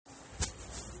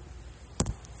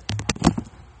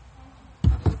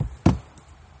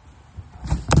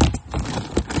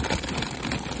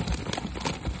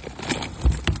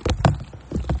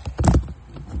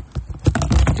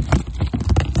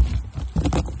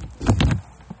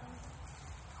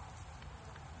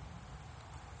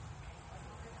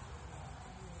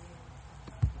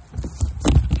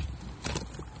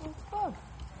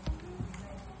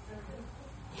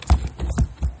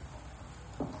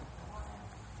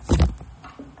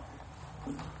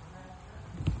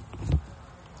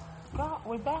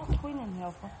We about twinning,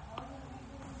 helper.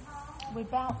 We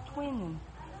about twinning.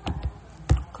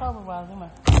 Color-wise, anyway.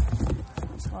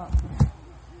 Right.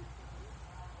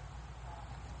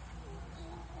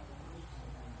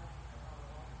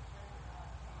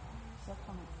 So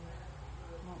come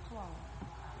not swallow.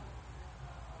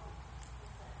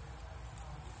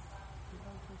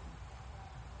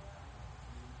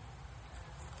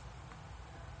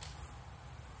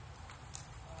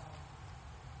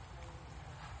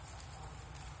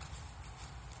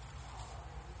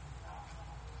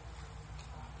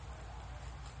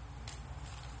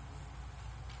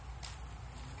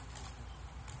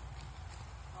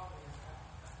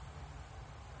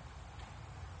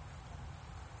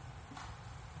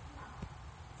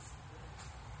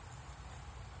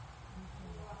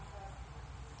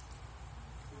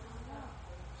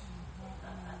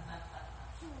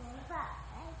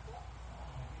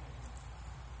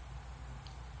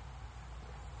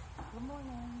 Good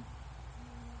morning.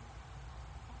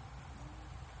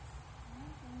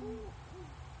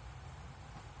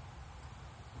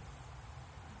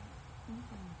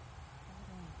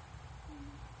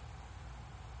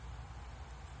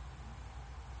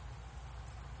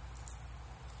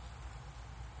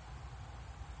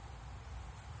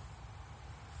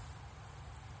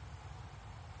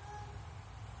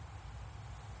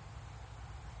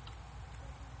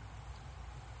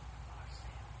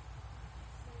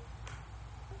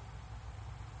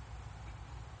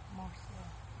 Marcia.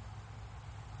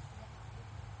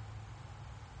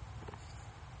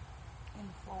 In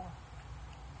the floor.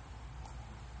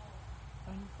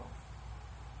 On the floor.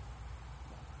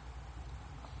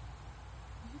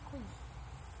 You please.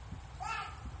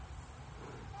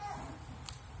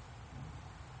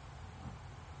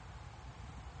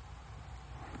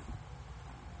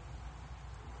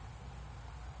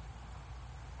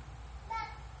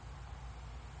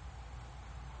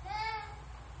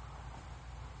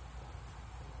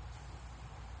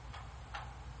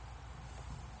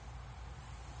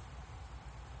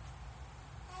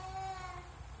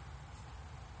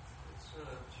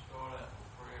 Start out with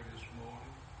prayer this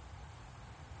morning.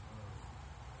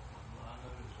 I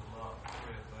know there's a lot to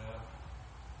pray about.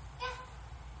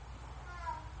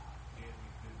 Yeah, we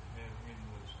couldn't have him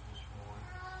with us this morning.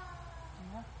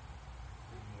 Yeah.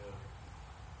 He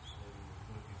said he was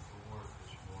looking for work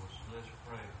this morning, so let's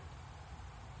pray.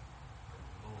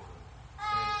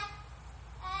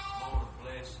 Lord,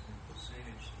 bless him and send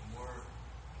him some work.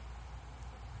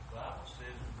 The Bible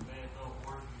says if a man don't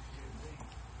work, he shouldn't eat.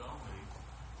 Don't eat.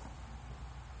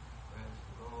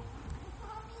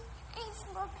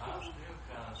 I'm still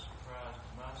kind of surprised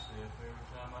at myself every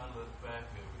time I look back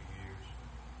over years.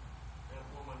 That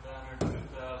woman down there in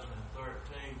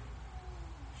 2013,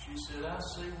 she said, I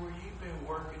see where you've been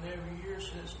working every year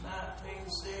since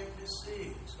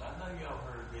 1976. I know y'all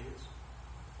heard this.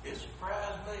 It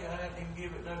surprised me. I hadn't even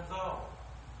given it no thought.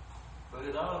 But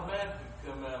it automatically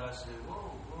come out. I said,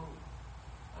 whoa.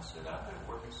 I said, I've been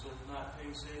working since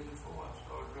 1974. I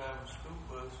started driving a school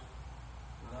bus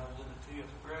when I was in the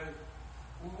 10th grade.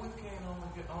 Well, we can't only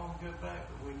go back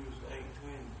to when you was 18.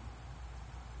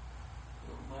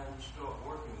 Well, man, you start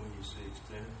working when you're 16,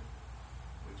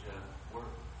 which I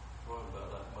worked probably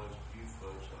about like most of you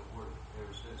folks. I've worked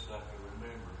ever since I can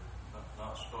remember,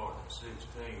 not starting at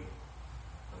 16.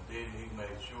 My daddy, he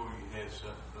made sure you had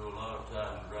something to do a lot of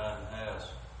times around the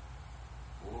house.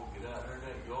 Well, get out there in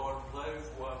that yard and play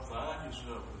before I find you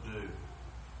something to do.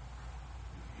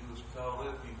 If you was caught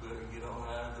up, you better get on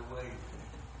out of the way.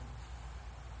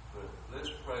 But let's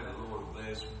pray the Lord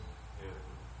bless him, help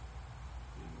him,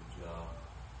 do the job.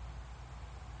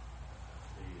 I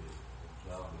tell you, a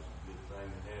job is a good thing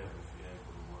to have if you're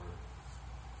able to work.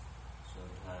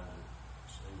 Sometimes it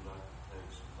seems like it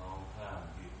takes a long time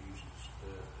to get used to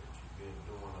stuff that you've been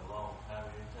doing a long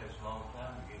time. It takes a long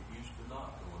time to get used to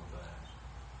not doing things.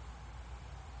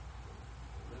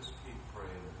 But let's keep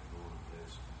praying that the Lord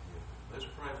bless him, help him.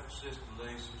 Let's pray for Sister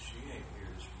Lisa. She ain't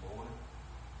here this morning.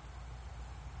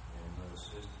 And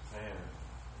Sister Pam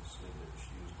said that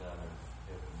she was down there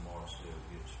helping Marcel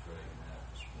get straightened out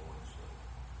this morning. So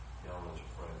y'all let's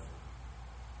pray for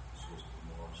Sister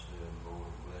Marcel.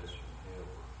 Lord bless her and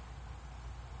help her.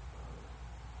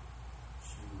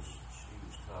 She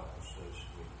was talking so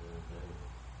sweet the other day.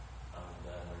 I was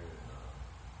down there and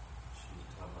she was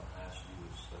talking about how she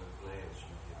was so glad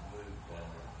she had moved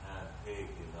down there behind Peg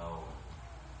and all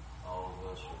of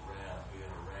us around,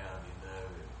 being around, you know,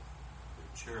 and the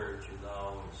church and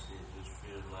all, and she just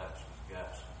feels like she's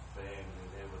got some family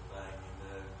and everything, you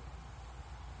know.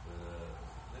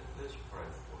 But let's pray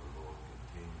for the Lord,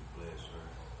 continue to bless her.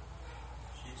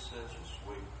 She's such a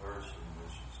sweet person when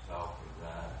she's talking. I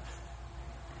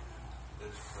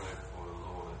Let's pray for the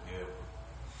Lord in heaven.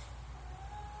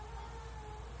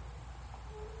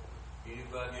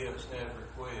 Anybody else have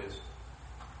requests?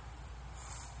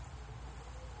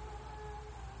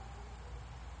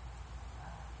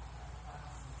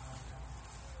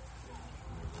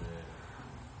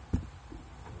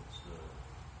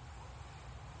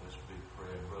 Let's be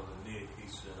praying. Brother Nick, he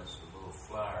sent us a little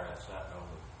flyer that's out on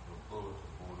the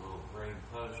bulletin board, a little green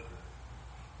poster.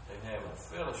 They have a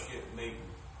fellowship meeting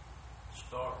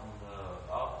starting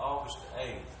August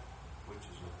 8th, which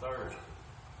is a Thursday.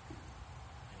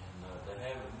 They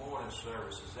have morning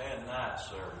services and night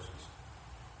services.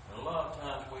 And a lot of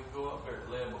times we go up there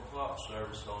at 11 o'clock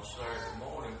service on Saturday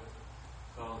morning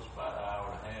because it's about an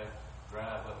hour and a half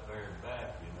drive up there and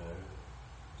back, you know.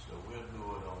 So we'll do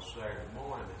it on Saturday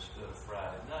morning instead of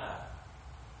Friday night.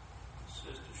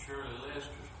 Sister Shirley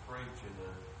Lester's preaching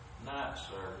the night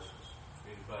services,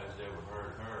 if anybody's ever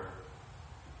heard her.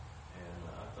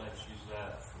 And I think she's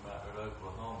out there in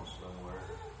Oklahoma somewhere.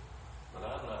 But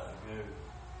I'd like to go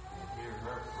and hear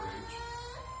her preach.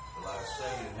 But like I say,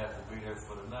 you didn't have to be there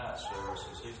for the night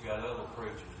services. He's got other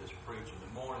preachers that's preaching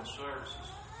the morning services.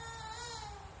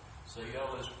 So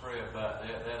y'all, let's pray about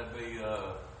that. That'll be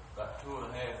about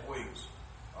 2.5 weeks,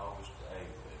 August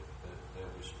 8th.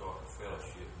 They'll be starting a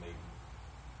fellowship meeting.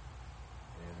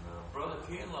 And Brother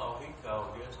Kinlaw, he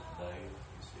called yesterday.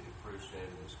 He said he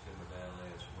appreciated us coming down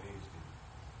last Wednesday,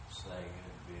 singing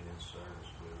and being in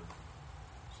service with him.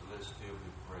 So let's still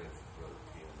be praying for Brother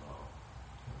Kinlaw.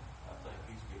 I think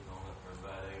he's getting on up there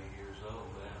about 80 years old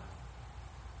now.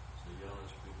 So y'all,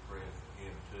 let's be praying for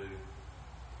him too.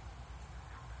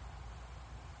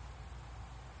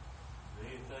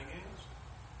 Anything else?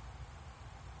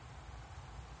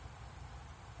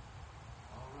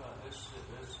 All right, let's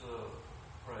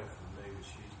pray for Nita.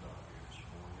 She's not here this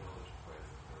morning. Y'all, let's pray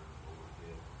for her, Lord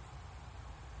help her.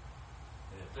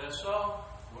 And if that's all,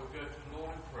 we'll go to the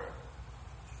Lord in prayer.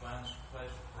 Let's find some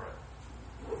place to pray.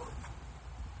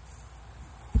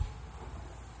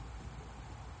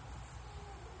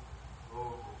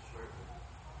 Lord, we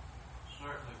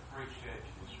certainly appreciate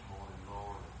you this morning,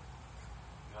 Lord.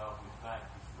 God, we thank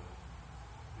you for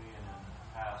being in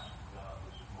the house of God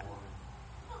this morning.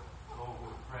 Lord,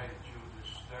 we pray that you would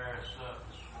just stir us up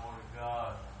this morning,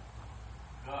 God.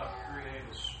 God, create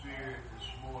a spirit this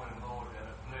morning, Lord,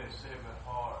 that'll bless every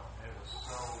heart, every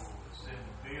soul that's in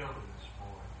the building this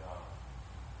morning, God.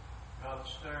 God,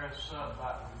 stir us up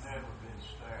like we've never been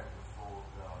stirred before,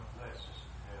 God. Bless us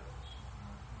and help us.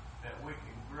 That we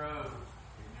can grow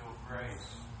in your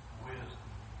grace,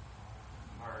 wisdom,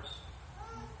 mercy,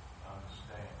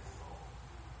 understanding, Lord.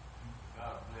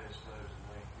 God bless those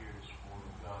that ain't here this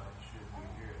morning, God, that should be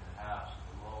here in the house of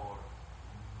the Lord.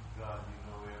 God, you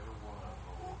know every one of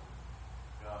them, Lord.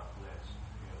 God bless them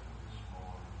together this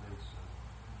morning. Lisa,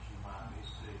 she might be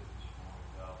sick this morning.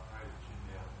 God, pray that you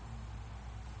help her.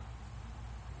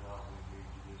 God, we need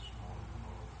you this morning,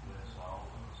 Lord.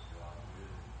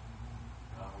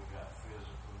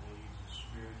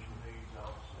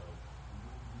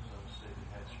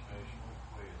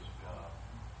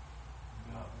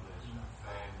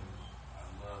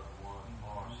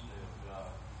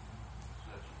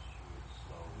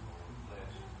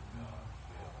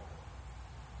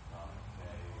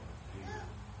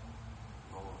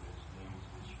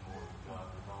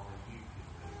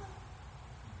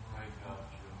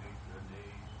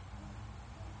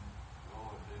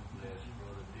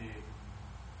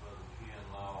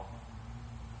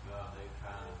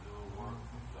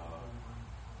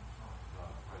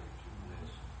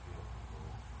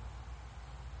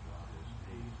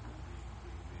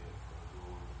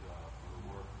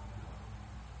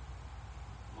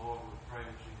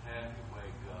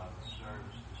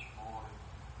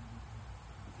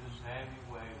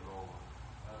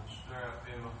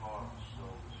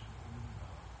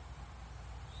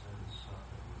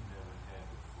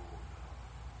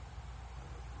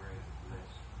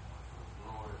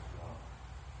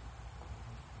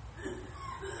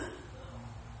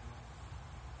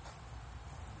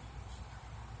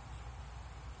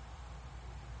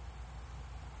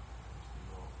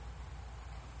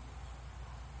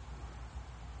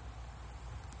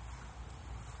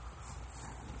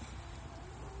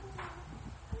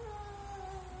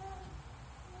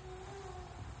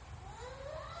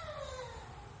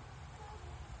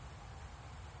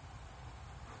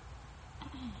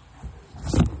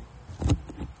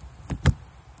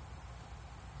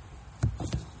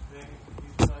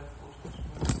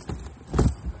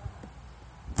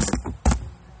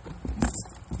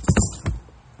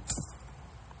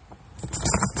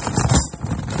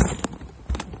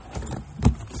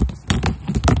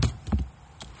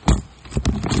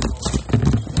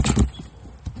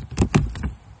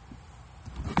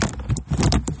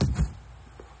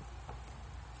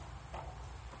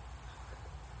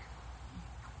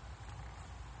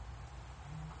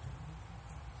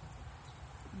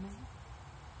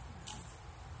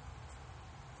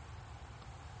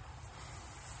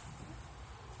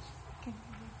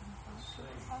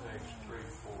 page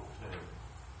 314.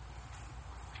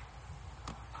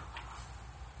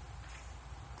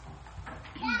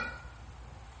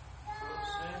 Brother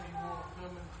Sam, you want to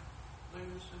come and lead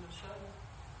us in the song?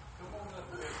 Come on up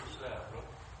and help us out,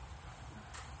 brother.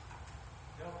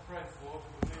 Y'all pray for us.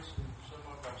 We're missing some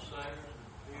of our singers and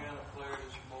piano player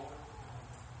this morning.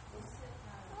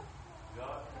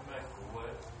 God can make a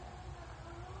way.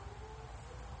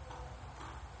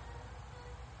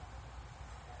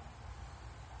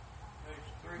 Page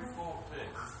 314.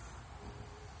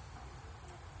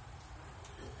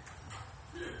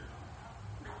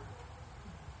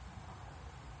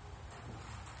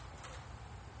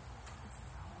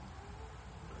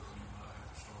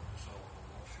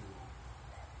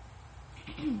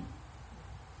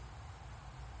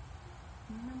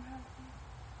 Remember how to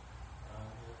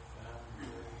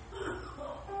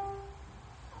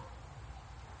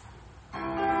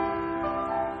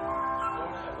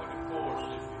Start out with the chorus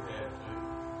if you have to.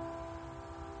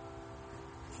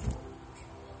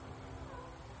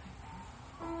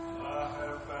 I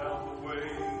have found the way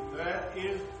that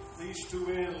leads to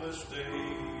endless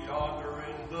day yonder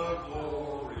in the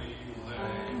glory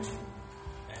land.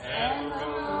 And the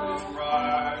road is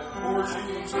bright.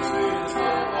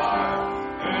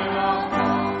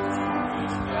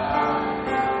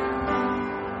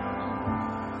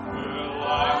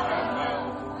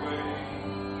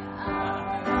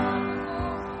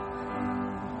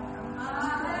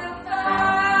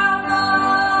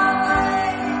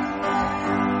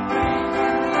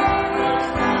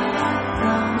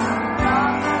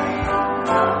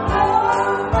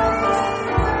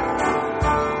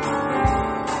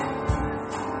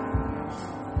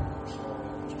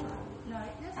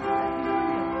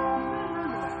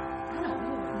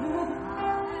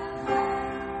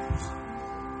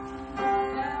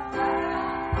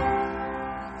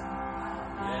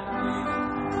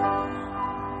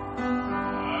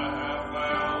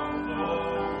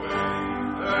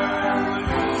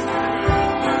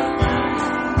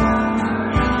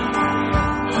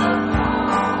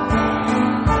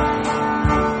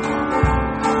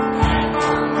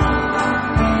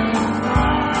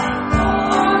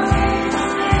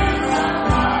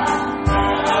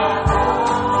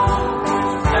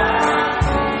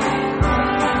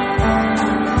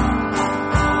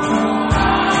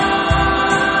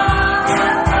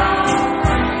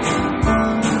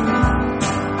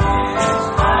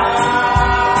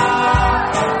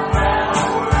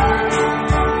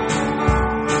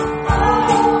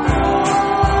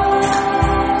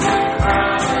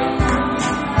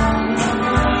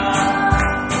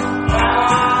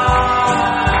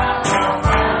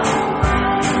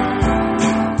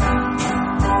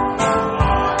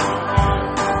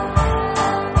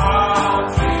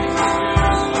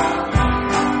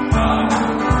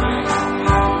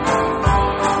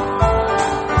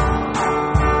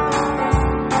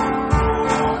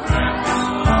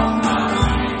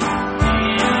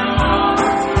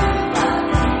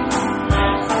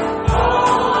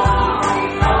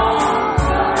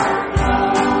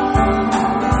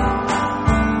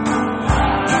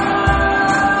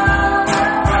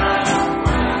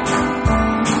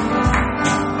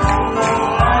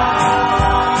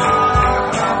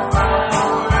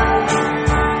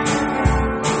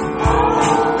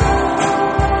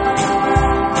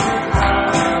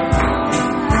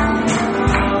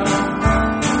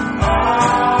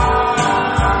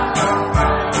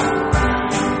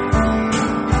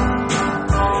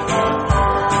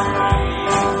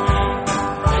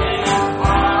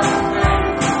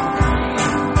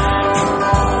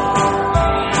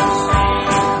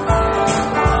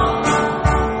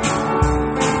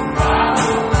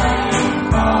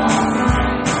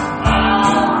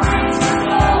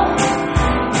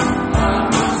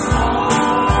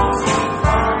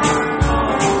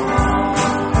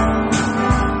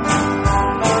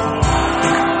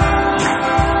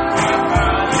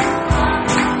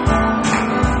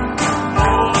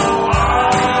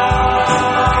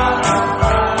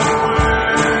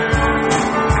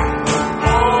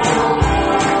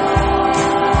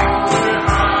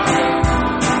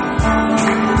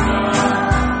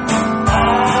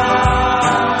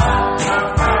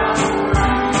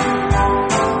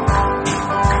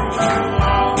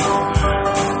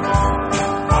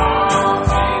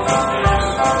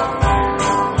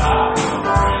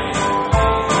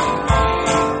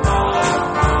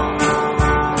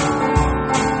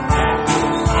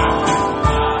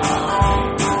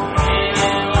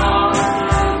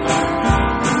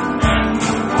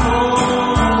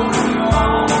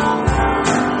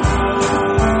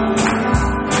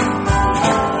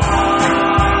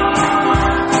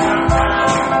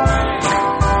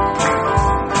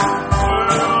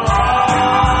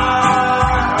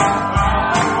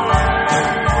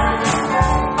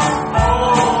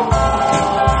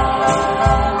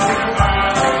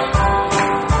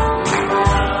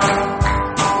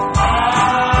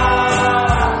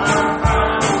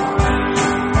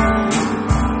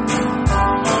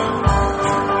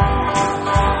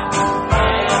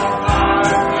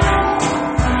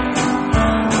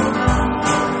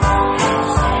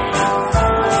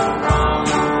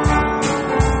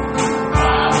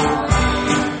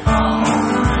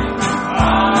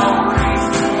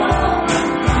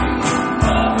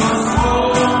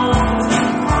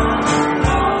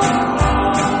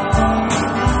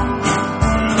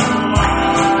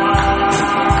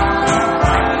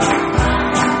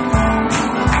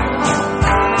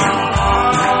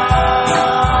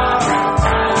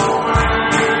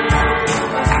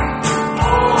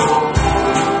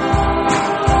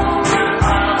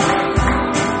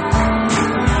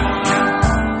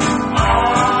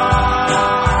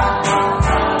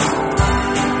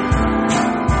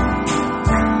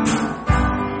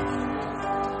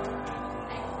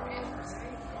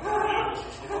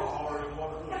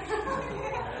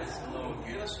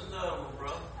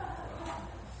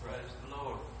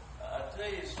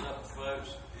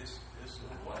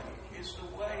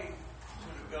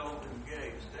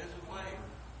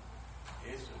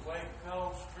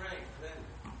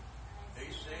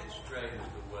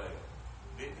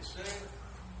 Didn't he say it?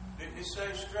 Didn't he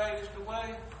say straight is the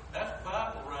way? That's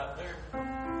Bible right there.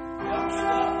 Y'all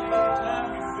stop me anytime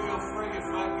you feel free. If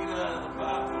I get out of the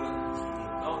Bible and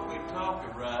don't be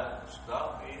talking right,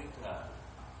 stop me anytime.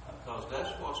 Because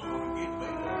that's what's going to get me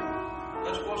there.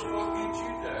 That's what's going to get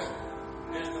you there.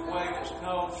 Is the way that's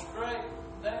called straight.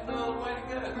 There ain't no other way to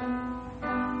go.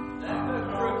 There ain't no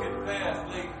crooked path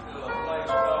leading to a place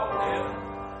called heaven.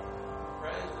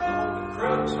 Praise the Lord. The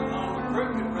crooks and on the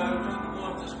crooked roads are the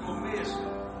ones that's going to miss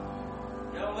it.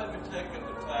 Y'all let me take up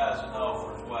the tithes and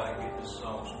offerings while I get this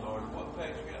song started. What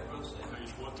page you got, Brother Sam?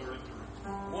 Page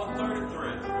 133.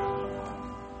 133.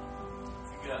 If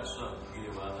you got something to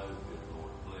give, I know the good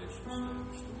Lord bless you.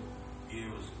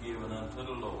 Give is given unto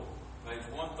the Lord. Page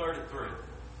 133.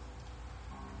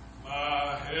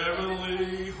 My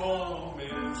heavenly home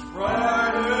is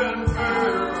bright and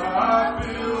fair. I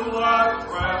feel like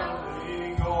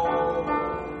traveling home.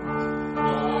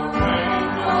 Nor pain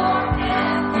nor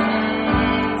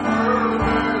camping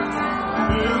further. I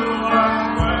feel like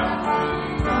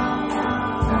traveling home.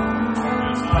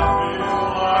 Yes, I feel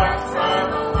like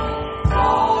traveling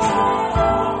home.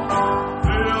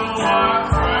 Feel like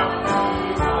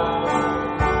traveling home.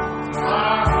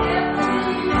 My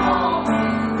heavenly home.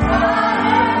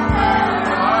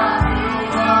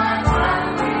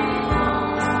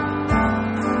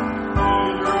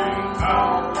 Thank you.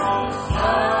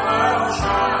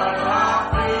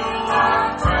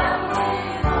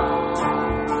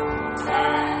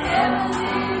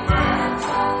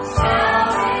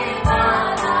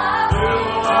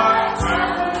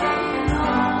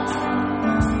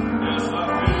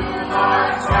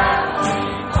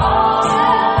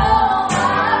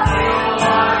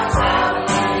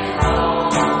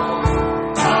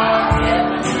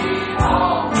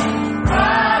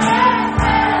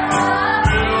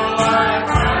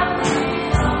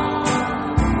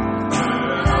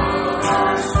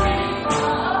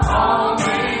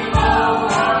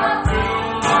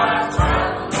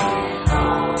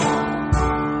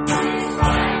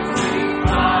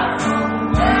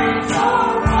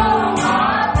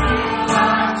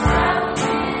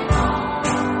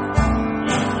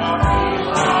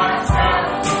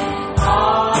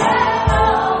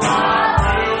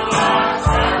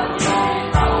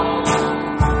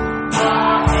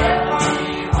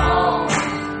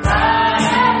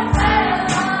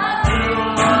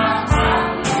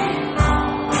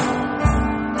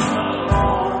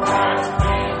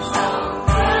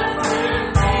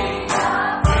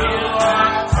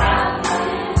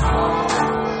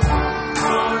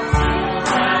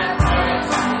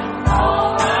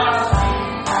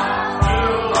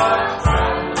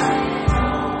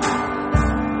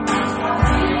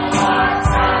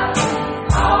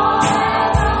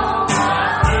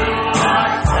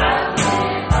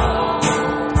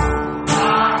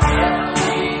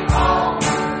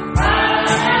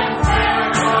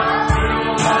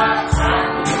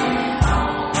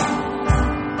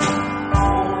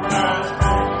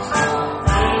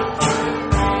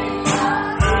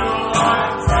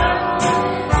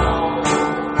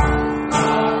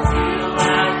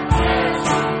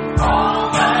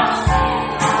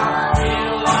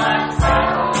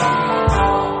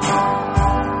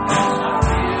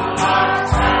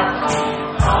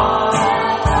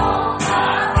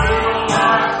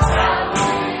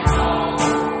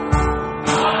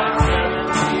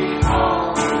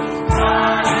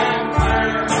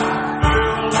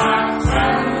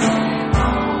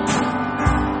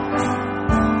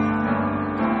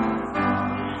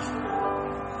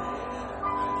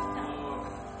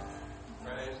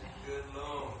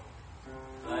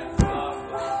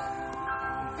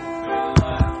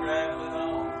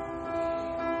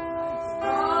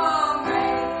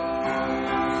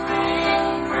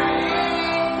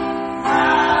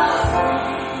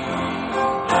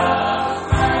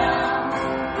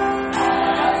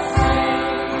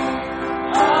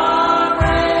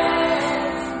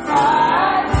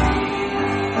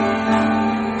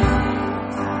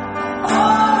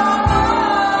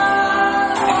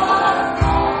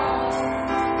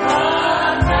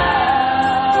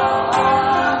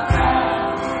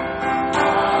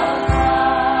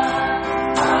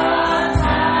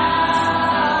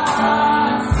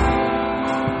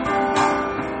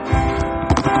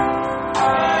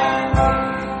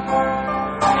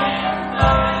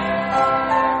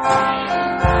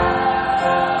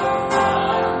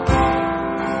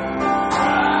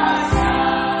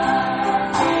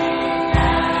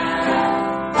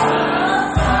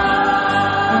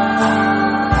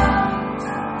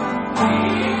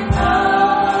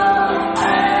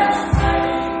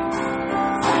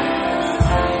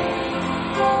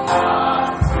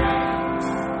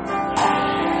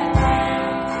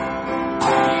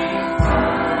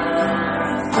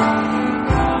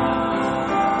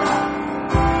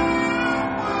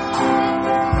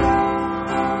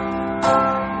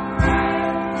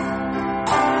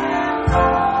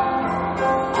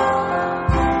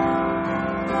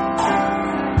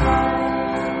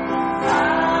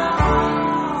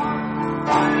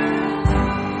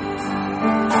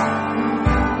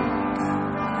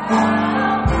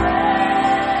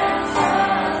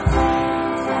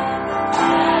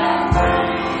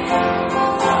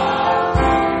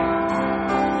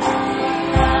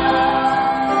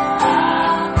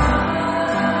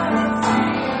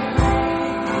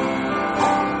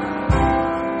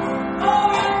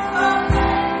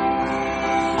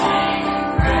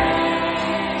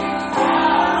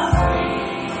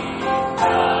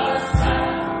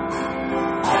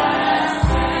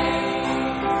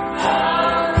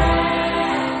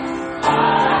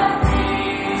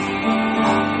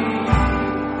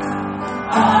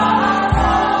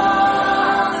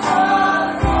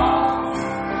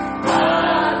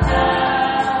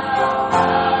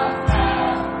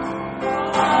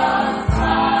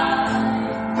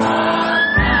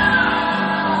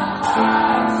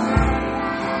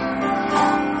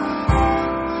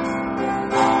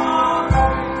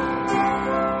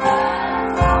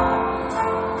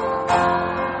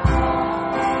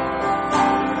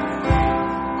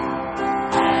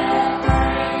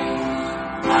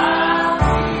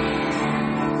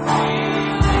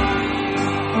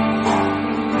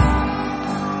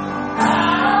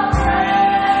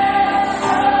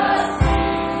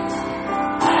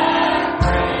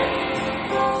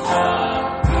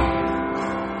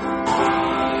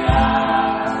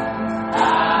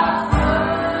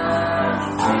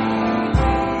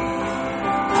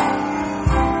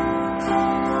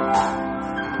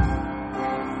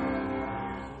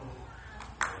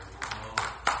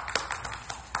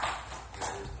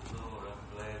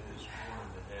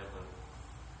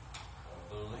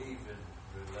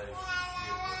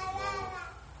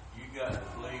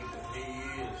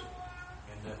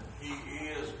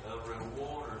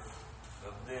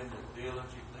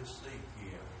 to seek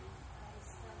Him.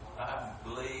 I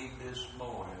believe this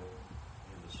morning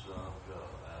in the Son of God.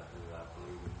 I do. I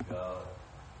believe in God.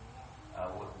 I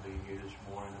wouldn't be here this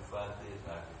morning if I didn't.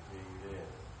 I can tell you that.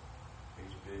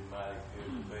 He's been mighty good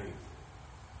to me.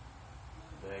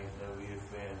 There ain't no ifs,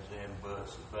 ands, and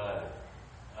buts about it.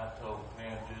 I told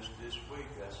Pam just this week,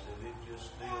 I said, it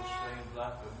just still seems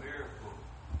like a miracle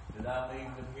that I'm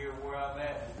even here where I'm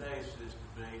at today, Sister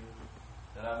B.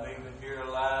 That I'm even here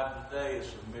alive today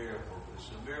is a miracle. It's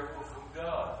a miracle from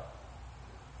God.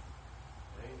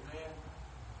 Amen.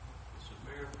 It's a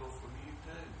miracle from you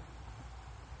too.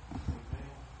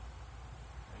 Amen.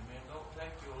 Amen. Don't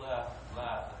take your life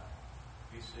lightly.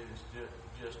 He said it's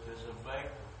just as a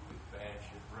vapor. We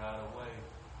vanish it right away.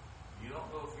 You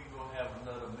don't know if you're going to have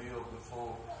another meal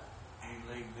before you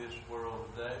leave this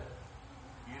world today.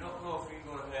 You don't know if you're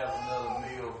going to have another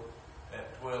meal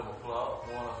at 12 o'clock,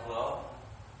 1 o'clock.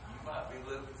 You might be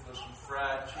looking for some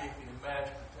fried chicken and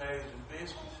mashed potatoes and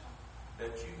biscuits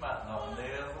that you might not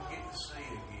never get to see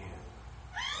again.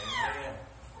 Amen.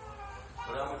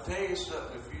 But I'm going to tell you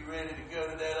something. If you're ready to go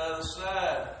to that other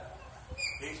side,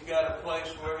 He's got a place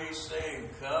where He's saying,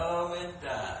 come and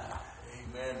dine.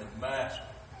 Amen. The Master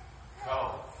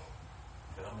called.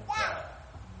 Come and dine.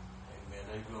 Amen.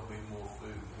 There's going to be more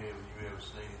food in heaven you ever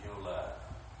seen in your life.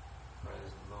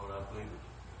 Praise the Lord. I believe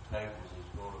the tables is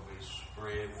going to be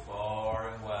spread far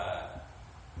and wide.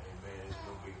 Amen. It's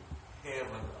going to be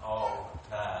heaven all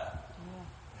the time.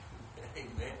 Yeah.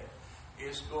 Amen.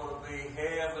 It's going to be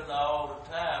heaven all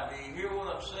the time. Do you hear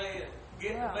what I'm saying?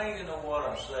 Get the meaning of what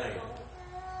I'm saying.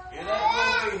 It ain't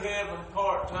going to be heaven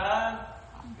part-time.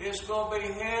 It's going to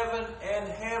be heaven and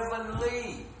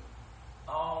heavenly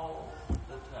all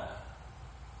the time.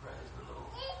 Praise the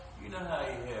Lord. You know how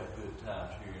you have good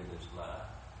times here in this life.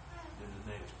 Then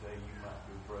the next day you might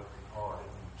be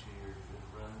broken-hearted and tears just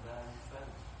run down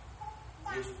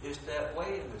your face. It's that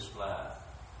way in this life.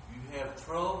 You have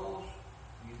troubles.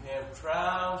 You have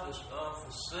trials that's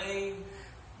unforeseen.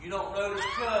 You don't know it's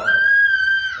coming.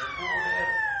 And boy,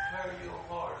 that'll tear your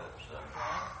heart up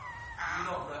sometimes. You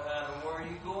don't know how to where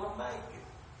you're going to make it.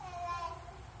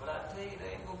 But I tell you,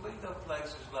 there ain't going to be no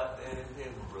places like that in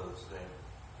heaven, Brother Sam.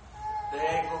 There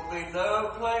ain't going to be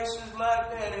no places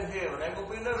like that in heaven. There ain't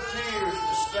going to be no tears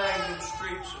to stain them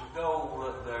streets of gold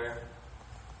up there.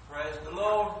 Praise the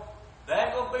Lord. There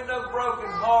ain't going to be no broken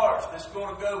hearts that's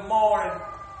going to go mourning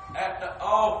at the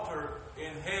altar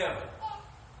in heaven.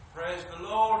 Praise the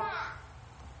Lord.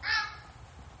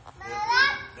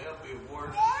 There'll be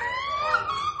worship at the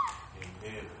altar in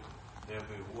heaven. There'll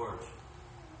be worship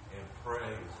and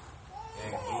praise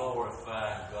and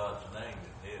glorifying God's name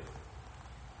in heaven.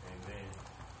 Amen.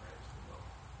 Praise the Lord.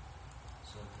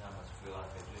 Sometimes I feel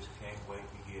like I just can't wait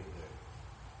to get there.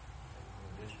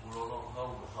 Amen. This world don't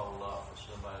hold a whole lot for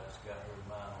somebody that's got their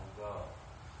mind on God.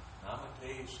 Now, I'm going to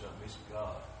tell you something. It's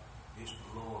God. It's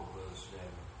the Lord, Brother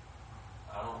Samuel.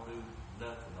 I don't do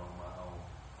nothing on my own.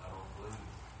 I don't believe.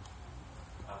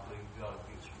 I believe God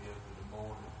gets me up in the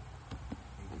morning.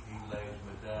 He lays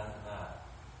me down at night.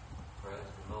 Praise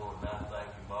the Lord. And I thank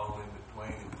Him all in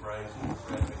between and praise Him and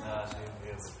recognize Him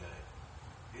every day.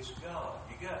 It's God.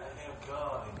 You got to have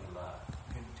God in your life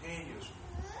continuously.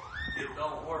 It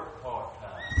don't work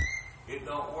part-time. It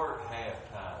don't work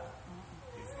half-time.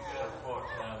 If you got a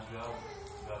part-time job,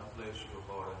 God bless your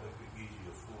heart. I hope it gives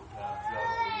you a full-time job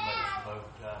where you make some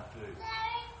overtime too.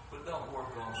 But don't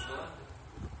work on Sunday.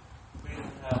 Be in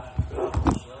the house of God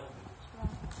on Sunday.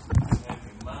 Have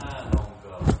your mind on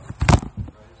God.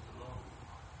 Praise the Lord.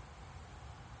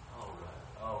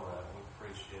 All right. We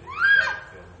appreciate everybody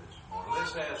coming this morning.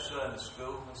 Let's have Sunday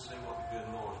school. Let's see what the good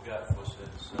Lord's got for us in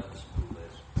the Sunday school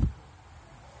lesson.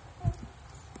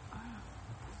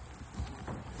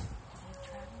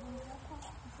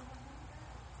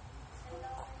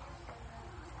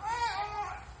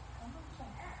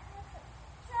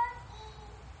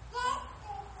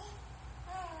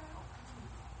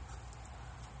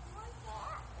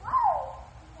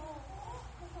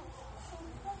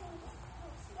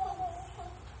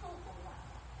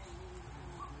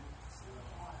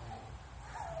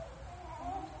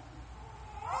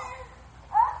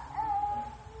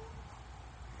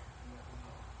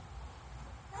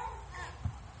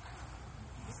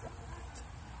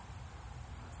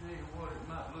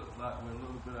 Like we're a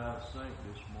little bit out of sync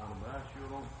this morning, but I sure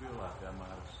don't feel like I'm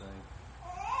out of sync.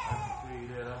 I can tell you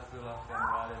that I feel like I'm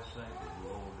right in sync with the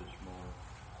Lord this morning.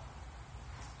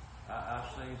 I've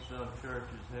seen some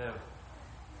churches have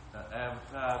an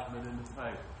advertisement in the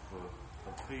paper for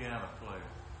a piano player,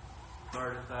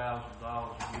 $30,000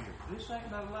 a year. This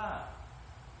ain't no lie.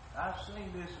 I've seen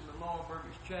this in the Lawrenceburg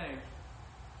Exchange.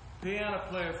 piano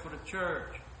player for the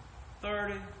church,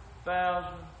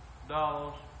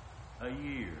 $30,000 a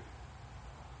year.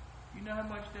 You know how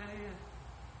much that is?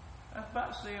 That's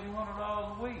about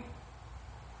 $700 a week.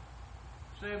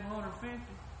 $750.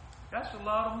 That's a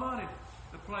lot of money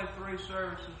to play 3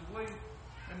 services a week,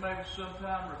 and maybe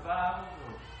sometime revivals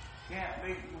or camp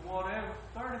meetings or whatever.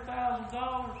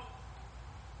 $30,000.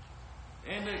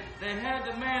 And they had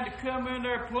the man to come in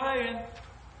there playing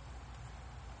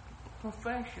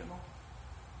professional.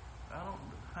 I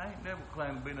ain't never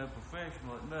claimed to be no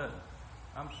professional at nothing.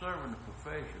 I'm serving a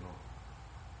professional.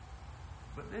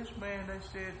 But this man, they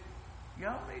said,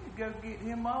 y'all need to go get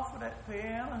him off of that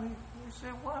piano. He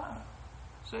said, why?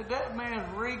 Said that man's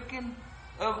reeking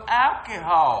of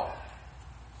alcohol.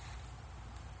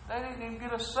 They didn't even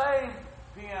get a saved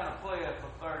piano player for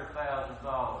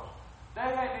 $30,000. They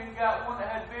hadn't even got one that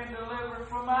had been delivered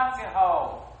from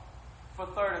alcohol for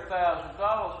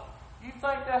 $30,000. You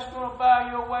think that's going to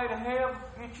buy your way to heaven?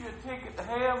 Get you a ticket to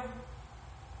heaven?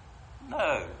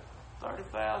 No.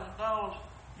 $30,000.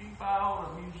 You can buy all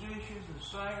the musicians and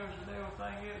singers and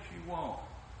everything else you want.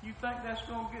 You think that's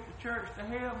going to get the church to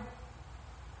heaven?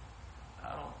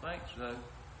 I don't think so.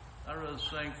 I'd rather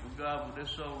sing for God with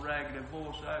this old raggedy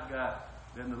voice I got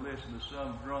than to listen to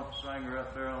some drunk singer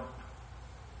up there on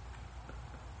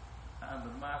the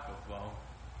microphone.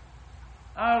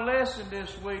 Our lesson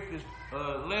this week is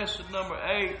lesson number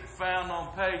 8, found on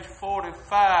page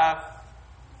 45.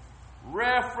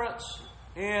 Reference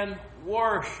in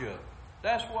worship.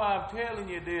 That's why I'm telling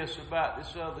you this about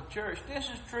this other church. This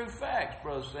is true facts,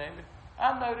 Brother Sammy.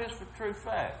 I know this for true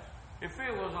facts. If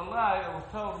it was a lie, it was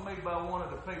told to me by one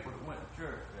of the people that went to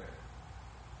church there.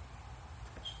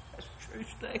 That's a true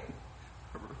statement.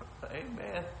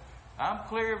 Amen. I'm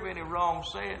clear of any wrong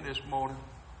saying this morning.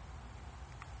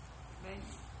 Man,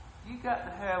 you got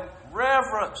to have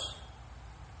reverence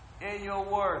in your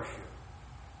worship.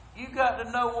 You got to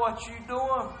know what you're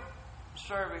doing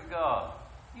serving God.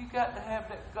 You got to have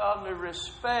that godly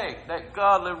respect, that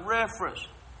godly reference.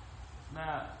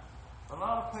 Now, a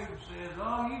lot of people say,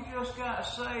 oh, you just got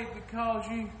saved because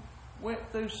you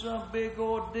went through some big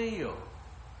ordeal.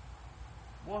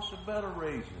 What's a better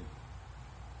reason?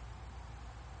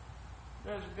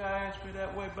 There's a guy asked me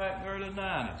that way back in the early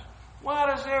 90s. Why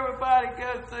does everybody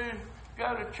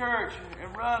go to church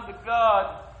and run to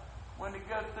God when they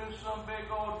go through some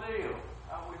big ordeal?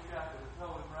 I wish I could have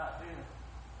told him right then.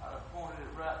 I'd have pointed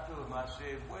it right to him. I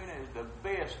said, when is the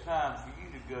best time for you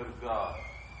to go to God?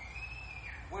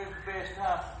 When's the best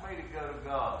time for me to go to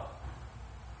God?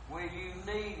 When you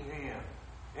need Him.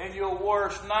 In your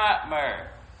worst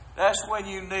nightmare. That's when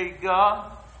you need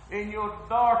God. In your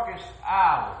darkest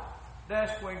hour.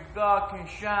 That's when God can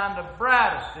shine the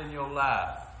brightest in your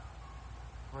life.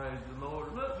 Praise the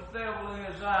Lord. Look the devil in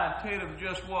his eye and tell him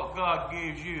just what God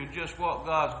gives you and just what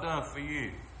God's done for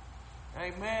you.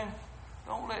 Amen.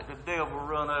 Don't let the devil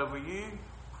run over you.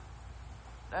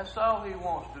 That's all he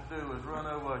wants to do is run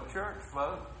over a church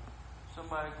folk.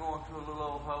 Somebody going to a little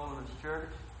old holiness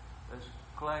church that's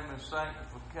claiming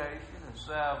sanctification and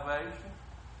salvation.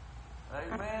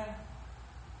 Amen.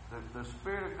 The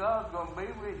Spirit of God's going to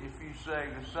be with you if you say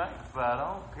you're sanctified. I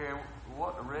don't care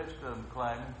what the rest of them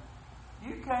claiming.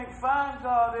 You can't find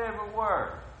God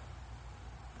everywhere.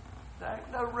 There ain't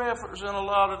no reference in a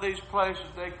lot of these places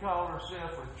they call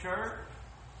themselves a church.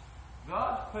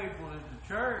 God's people is the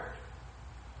church,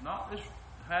 not this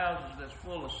houses that's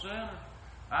full of sinners.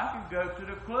 I can go to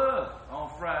the club on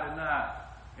Friday night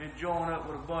and join up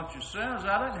with a bunch of sinners.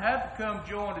 I didn't have to come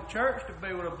join the church to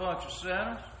be with a bunch of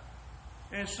sinners.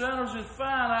 And sinners is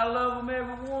fine. I love them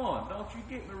every one. Don't you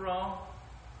get me wrong.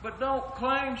 But don't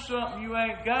claim something you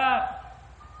ain't got.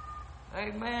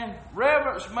 Amen.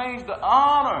 Reverence means to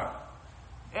honor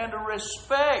and to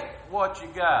respect what you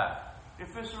got.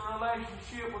 If it's a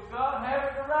relationship with God, have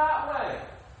it the right way.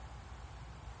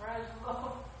 Praise the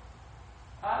Lord.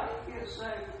 I didn't get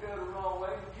saved to go the wrong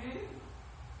way, did you?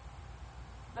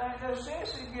 There ain't no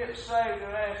sense in getting saved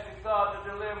and asking God to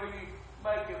deliver you,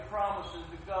 making promises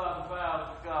to God and vows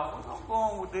to God. We're going to go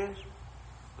on with this.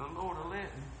 The Lord will let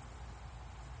me.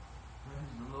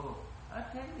 Praise the Lord. I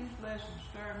tell you, these lessons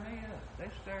stir me up. They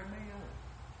stir me up.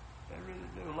 They really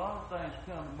do. A lot of things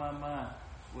come to my mind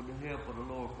with the help of the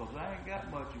Lord because I ain't got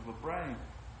much of a brain.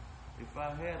 If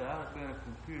I had, I'd have been a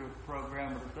computer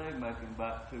programmer today making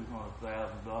about $200,000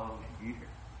 a year.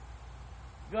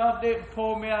 God didn't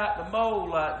pull me out the mold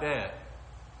like that.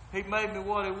 He made me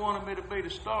what He wanted me to be to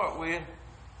start with,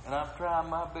 and I'm trying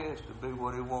my best to be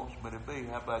what He wants me to be.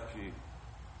 How about you?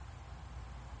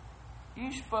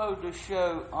 You're supposed to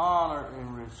show honor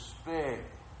and respect,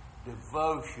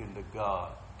 devotion to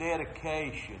God,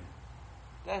 dedication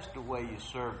That's the way you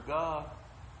serve God.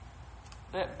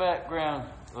 That background,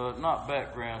 not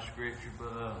background scripture,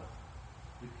 but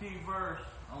the key verse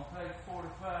on page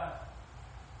 45.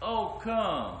 Oh,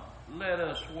 come, let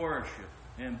us worship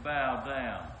and bow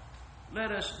down.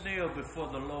 Let us kneel before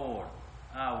the Lord,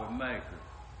 our Maker.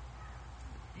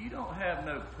 You don't have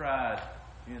no pride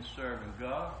in serving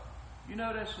God. You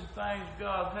know there's some things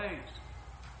God hates,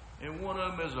 and one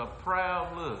of them is a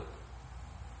proud look.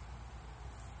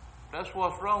 That's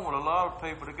what's wrong with a lot of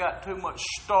people. They got too much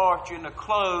starch in their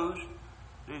clothes.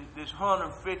 This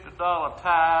 $150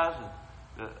 ties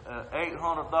and the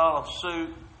 $800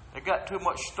 suit. They got too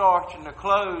much starch in their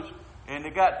clothes, and they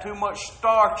got too much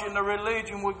starch in the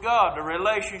religion with God, the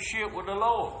relationship with the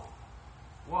Lord.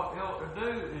 What they ought to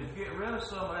do is get rid of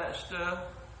some of that stuff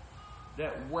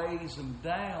that weighs them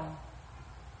down,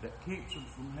 that keeps them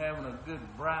from having a good,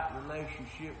 bright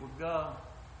relationship with God.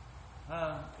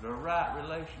 The right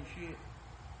relationship.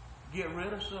 Get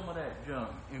rid of some of that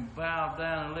junk and bow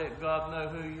down and let God know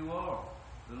who you are.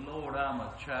 The Lord, I'm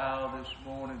a child this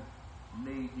morning,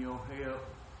 needing your help,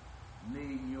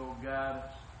 needing your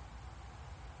guidance.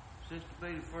 Sister B,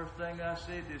 the first thing I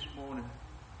said this morning,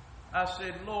 I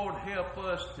said, Lord, help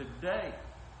us today.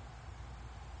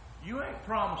 You ain't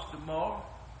promised tomorrow.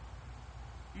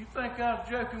 You think I was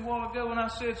joking a while ago when I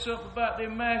said something about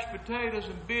them mashed potatoes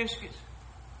and biscuits?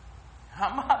 I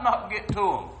might not get to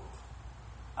them.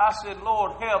 I said,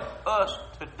 Lord, help us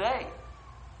today.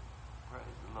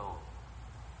 Praise the Lord.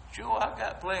 Sure, I've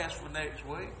got plans for next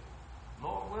week.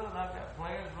 Lord willing, I've got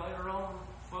plans later on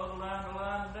further down the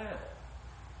line than that.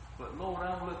 But Lord,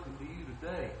 I'm looking to you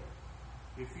today.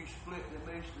 If you split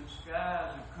the eastern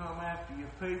skies and come after your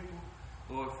people,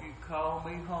 or if you call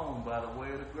me home by the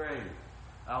way of the grave,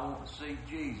 I want to see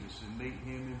Jesus and meet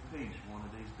him in peace one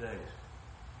of these days.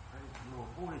 Praise the Lord.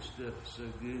 Boy, this stuff is so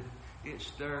good. It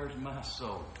stirs my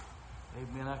soul.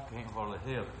 Amen. I can't hardly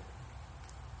help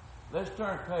it. Let's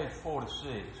turn to page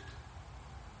 46.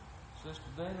 Sister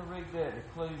Dana, read that.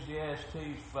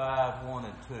 Ecclesiastes 5, 1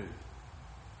 and 2.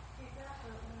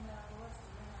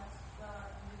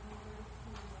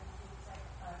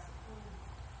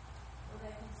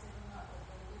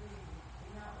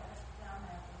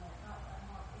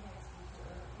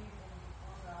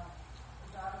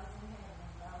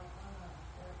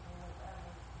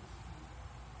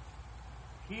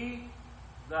 Keep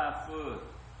thy foot.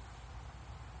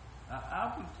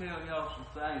 I've been telling y'all some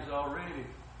things already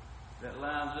that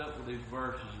lines up with these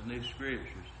verses and these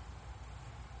scriptures.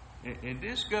 And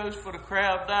this goes for the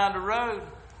crowd down the road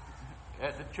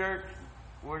at the church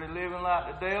where they're living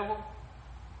like the devil.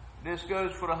 This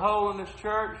goes for the Holiness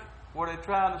Church where they're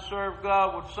trying to serve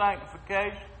God with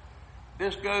sanctification.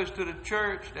 This goes to the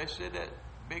church. They said that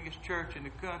biggest church in the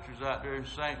country is out there in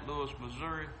St. Louis,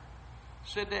 Missouri.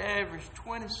 Said they averaged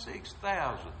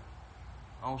 26,000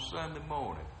 on Sunday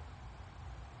morning.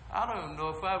 I don't know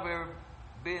if I've ever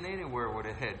been anywhere where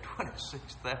they had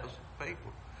 26,000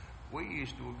 people. We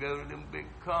used to go to them big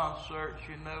concerts,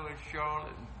 in Charlotte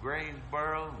and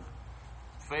Greensboro and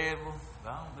Fayetteville.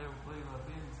 I don't ever believe I've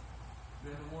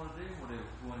been to one of them where there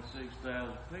was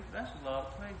 26,000 people. That's a lot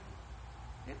of people.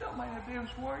 It don't make a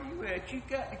difference where you at. You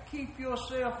got to keep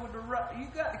yourself with the right. You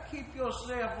got to keep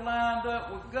yourself lined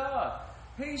up with God.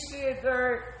 He said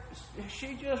there,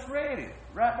 she just read it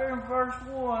right there in verse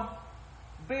 1.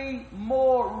 Be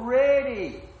more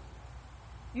ready.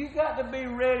 You got to be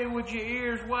ready with your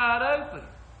ears wide open,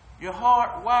 your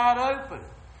heart wide open.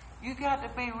 You got to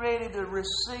be ready to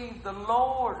receive the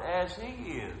Lord as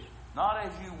He is, not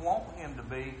as you want Him to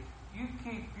be. You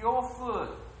keep your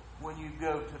foot when you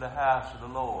go to the house of the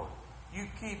Lord. You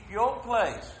keep your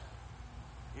place.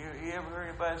 You ever heard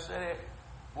anybody say that?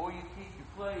 Boy, you keep your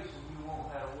place and you won't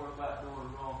have to worry about doing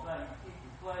the wrong thing. You keep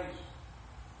your place.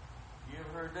 You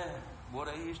ever heard that? Boy,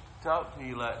 they used to talk to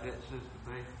you like that, Sister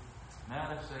B. Now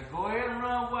they say, go ahead and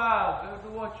run wild. Go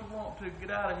do what you want to.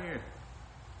 Get out of here.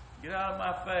 Get out of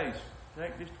my face.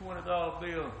 Take this $20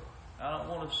 bill. I don't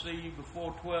want to see you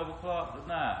before 12 o'clock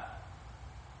tonight.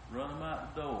 Run them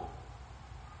out the door.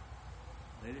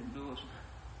 They didn't do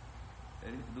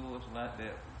us like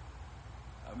that.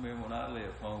 I remember when I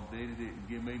left home, Daddy didn't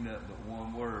give me nothing but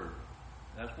one word.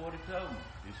 That's what he told me.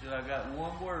 He said, I got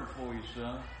one word for you,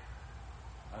 son.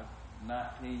 I'm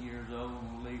 19 years old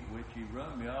and leave, which he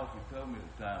run me off. He told me it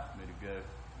was time for me to go.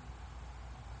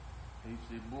 He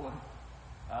said, boy,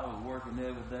 I was working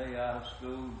every day out of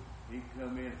school. He'd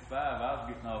come in at 5. I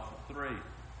was getting off at 3.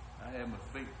 I had my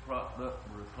feet propped up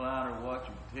in the recliner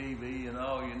watching TV and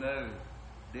all,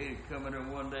 Daddy come in there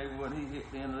one day when he hit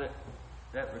the end of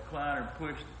that recliner and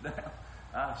pushed it down.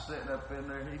 I was sitting up in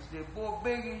there and he said, boy,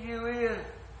 big as you is,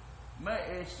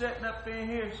 It's sitting up in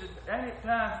here. He said, ain't it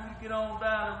time for you to get on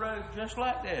down the road just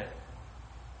like that?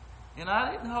 And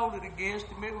I didn't hold it against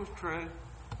him. It was true.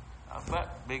 I'm about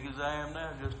as big as I am now,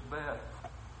 just about.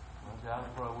 I was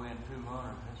probably in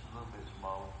 200. It's a little bit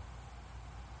smaller.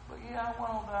 But yeah, I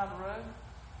went on down the road.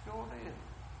 Sure did.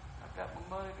 I got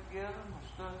my money together, my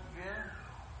stuff together.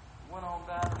 Went on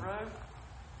down the road.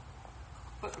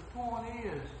 But the point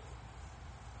is,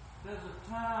 there's a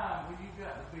time when you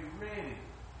got to be ready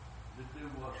to do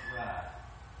what's right.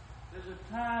 There's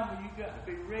a time when you got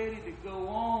to be ready to go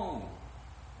on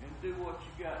and do what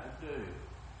you got to do.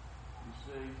 You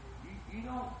see, you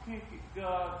don't kick at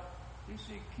God. He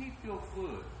said, keep your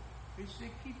foot. He said,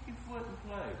 keep your foot in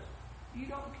place. You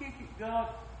don't kick at God.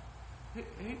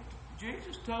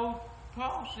 Jesus told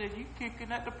Paul, said, you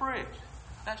kicking at the pricks.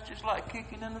 That's just like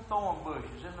kicking in the thorn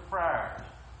bushes, in the briars.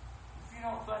 If you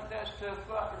don't think that's tough,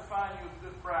 go out there and find you a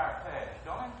good briar patch.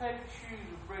 Don't even take your shoes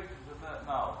and breeches or nothing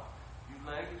off.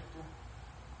 Your legs,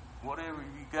 whatever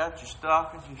you got, your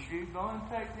stockings and shoes, don't even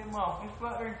take them off. Just go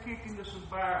out there and kick into some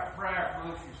briar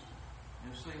bushes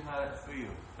and see how it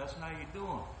feels. That's how you're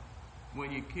doing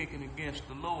when you're kicking against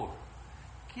the Lord.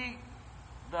 Keep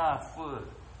thy foot.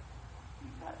 You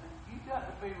got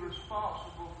to be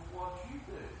responsible for what you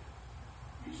do.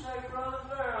 You say, Brother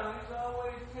Darrell, he's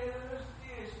always telling us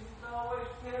this, and he's always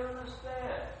telling us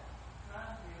that.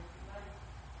 I'm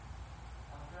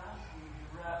trying to give you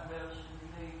the right medicine you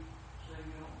need so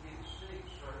you don't get sick,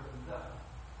 serving God.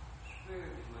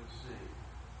 Spiritually sick.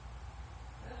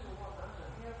 That's a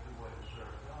healthy way to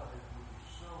serve God, is with your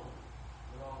soul,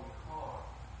 with all your heart,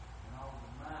 and all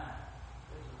your mind.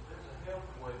 There's a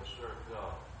healthy way to serve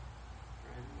God.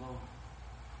 Praise the Lord.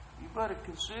 You better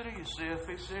consider yourself.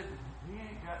 He said he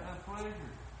ain't got no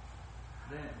pleasure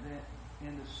than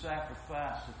in the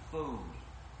sacrifice of fools.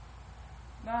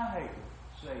 Now I hate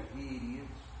to say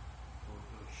idiots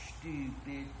or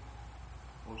stupid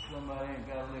or somebody ain't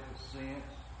got a lick of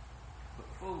sense, but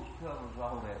fools covers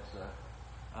all that stuff.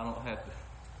 I don't have to.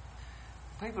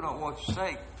 People don't want you to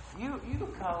say, you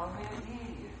calling me an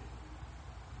idiot.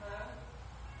 No.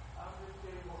 I'll just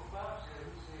tell you what Bob said.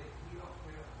 He said, you don't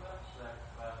care about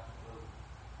sacrifice of food.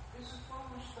 It's a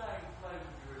foolish thing to play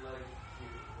with your relationship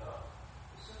with God.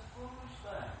 It's a foolish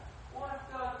thing. What if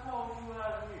God calls you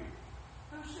out of here?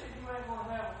 Who said you ain't going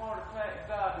to have a heart attack and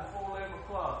die before 11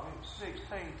 o'clock? It was 16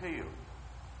 till.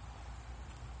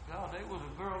 God, there was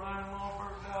a girl down in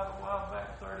Longburg died a while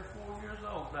back, 34 years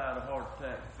old, died of a heart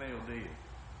attack and fell dead.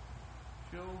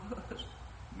 Sure was.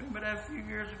 Remember that a few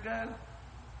years ago?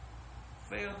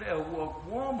 Fell dead. Well, a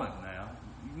woman now.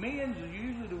 Men's are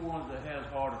usually the ones that has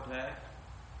heart attacks,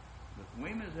 but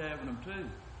women's having them too.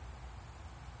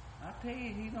 I tell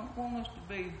you, he don't want us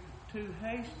to be too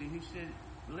hasty. He said,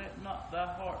 let not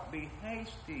thy heart be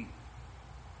hasty.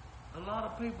 A lot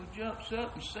of people jumps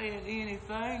up and saying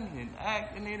anything and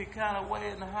acting any kind of way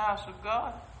in the house of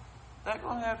God. They're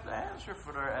going to have to answer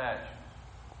for their actions.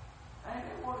 Ain't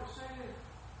that what it says?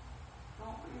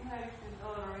 Don't be hasty and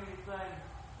utter anything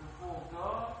before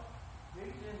God.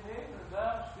 He's in heaven and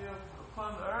God's still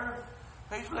upon the earth.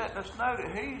 He's letting us know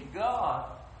that He's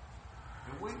God.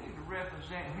 And we need to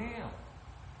represent Him.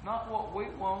 Not what we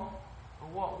want or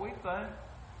what we think.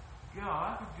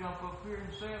 God, I could jump up here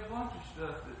and say a bunch of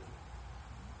stuff that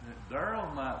Darrell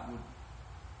would,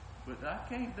 but I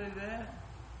can't do that.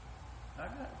 I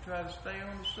got to try to stay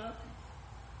on the subject.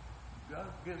 God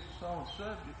gets us on the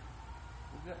subject.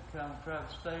 We got to kind of try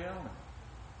to stay on it.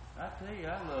 I tell you,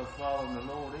 I love following the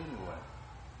Lord anyway.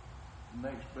 It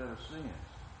makes better sense.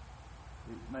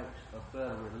 It makes a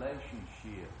better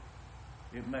relationship.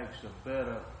 It makes a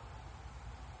better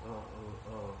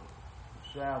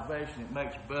salvation. It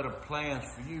makes better plans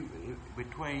for you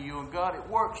between you and God. It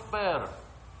works better.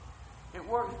 It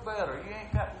works better. You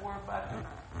ain't got to worry about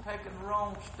taking the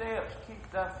wrong steps.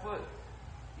 Keep that foot.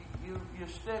 You're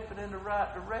stepping in the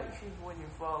right direction when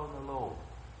you're following the Lord.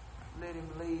 Let Him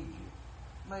lead you.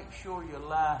 Make sure your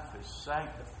life is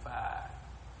sanctified.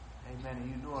 Amen. And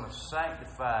you're doing a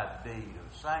sanctified deed,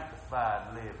 a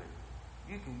sanctified living.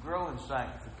 You can grow in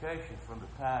sanctification from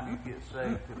the time you get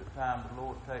saved to the time the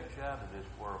Lord takes you out of this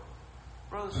world.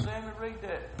 Brother Samuel, read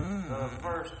that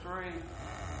verse 3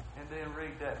 and then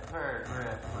read that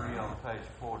paragraph 3 on page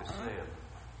 47.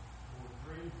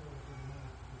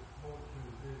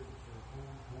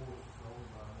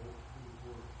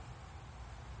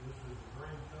 This is the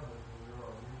dream coming when there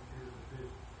are many years of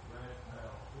business,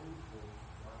 rationale, foolish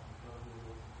voices, like the son who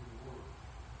will listen to the word.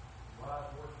 The wise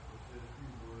worshiper says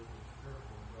few words and is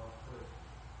careful in God's presence.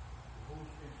 The fool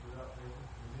speaks without thinking,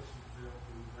 commits himself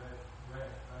to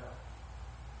rash vows.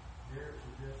 Garrett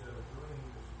suggests that a dream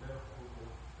is a metaphorical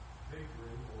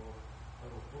tinkering or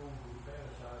of a fool who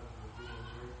fantasizes of doing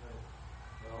great things,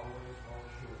 but always falls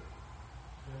short.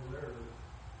 Similarly,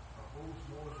 a fool's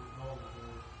voice is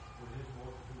multiple with his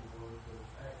multitude of words, but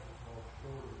his actions fall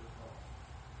short of his thoughts.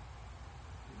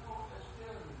 You know what that's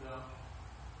telling me, though?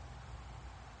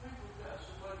 People got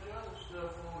so much other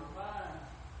stuff on their mind.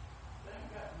 They ain't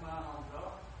got their mind on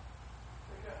God.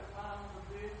 They got their mind on the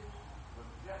business.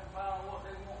 They got their mind on what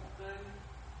they want to do.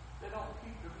 They don't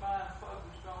keep their mind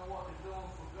focused on what they're doing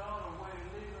for God or where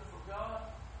they're living for God.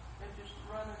 They're just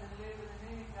running and living in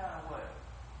any kind of way.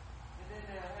 And then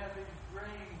they'll have these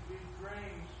dreams, big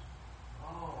dreams.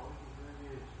 Oh, we can do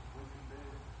this, we can do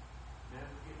it.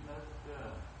 Never get nothing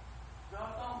done. God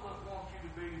don't want you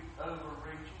to be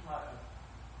overreaching like the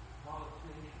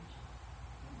politicians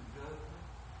and the government.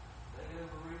 They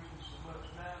overreaching so much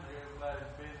now that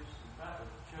everybody's business is about to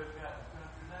choke out the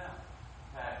country now.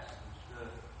 Taxes and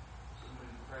stuff. So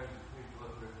many crazy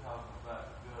people up there talking about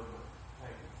the government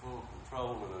taking full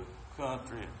control of the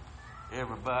country.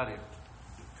 Everybody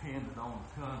dependent on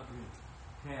the country,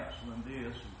 canceling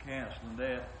this and canceling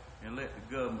that, and let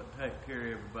the government take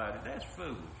care of everybody. That's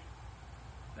foolish.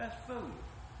 That's foolish.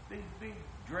 These big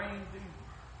dreams,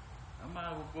 I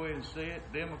might as well go ahead and say it,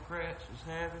 Democrats is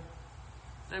having.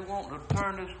 They want to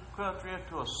turn this country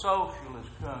into a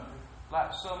socialist country,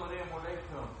 like some of them where they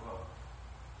come from.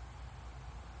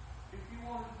 If you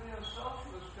wanted to be a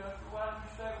socialist country, why didn't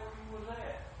you stay where you was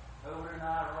at? Over in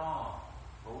Iran,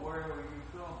 or wherever you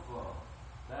come from,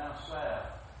 down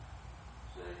south.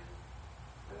 See,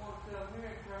 they want to come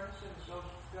here and turn this into a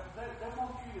socialist country. They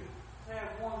want you to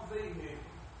have one vehicle.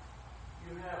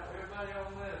 You have everybody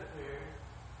on Medicare.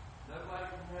 Nobody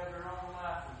can have their own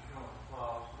life insurance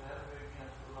policy. That'll be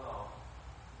against the law.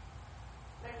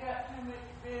 They got too much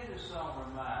business on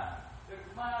their mind. Their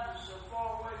mind is so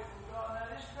far away from God. Now,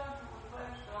 this country was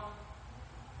based on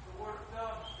the Word of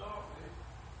God to start with.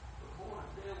 But boy,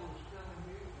 the devil is coming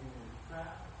here and is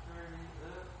trying to turn it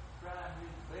up, trying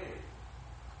his best.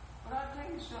 But I tell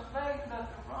you something, there ain't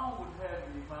nothing wrong with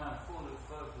having your mind fully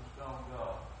focused on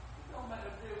God. It don't make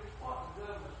a difference what the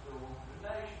government's doing, the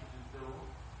nations is doing.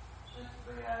 Since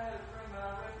the day I had a dream, and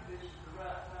I reckon this is the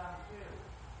right time to tell it.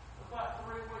 About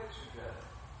 3 weeks ago.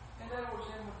 And they was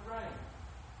in my dream.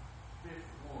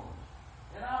 Different ones.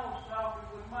 And I was talking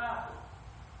with Michael,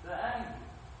 the angel.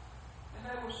 And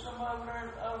there was some over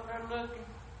there looking.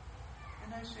 And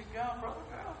they said, God, Brother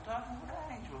Girl, talking with an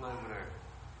angel over there.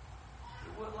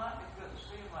 It wasn't like they couldn't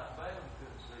see him like Balaam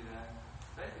couldn't see that.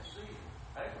 They could see him.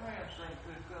 Abraham seen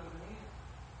could coming in.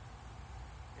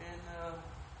 And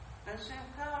they said,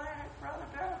 God, Brother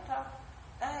Girl, talking.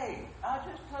 Hey, I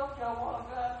just told y'all what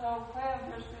God told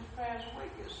Pam just this past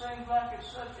week. It seems like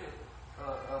it's such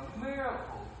a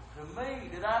miracle to me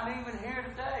that I'm even here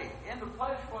today, in the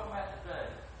place where I'm at today.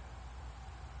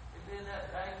 And then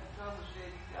that angel told me, said,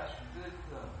 you got some good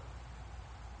coming.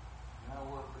 And I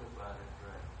woke up out of that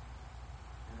dream.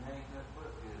 And there ain't nothing but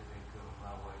good been coming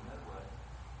my way, no way.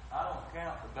 I don't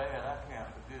count the bad, I count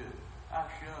the good. I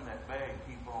shun that bad and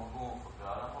keep on going for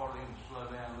God. I hardly even slow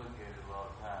down and look at it a lot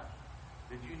of times.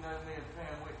 Did you know me and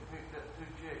Pam went and picked up 2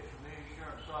 checks from the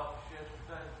insurance office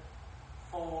yesterday?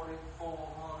 $4,400.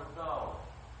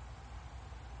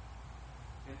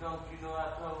 And don't you know,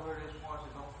 I told her this morning, I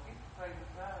said, don't forget to pay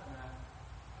your tithe now.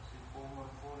 I said,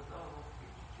 $440, don't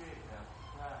forget your check now for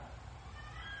the tithe.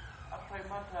 I pay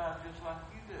my tithe just like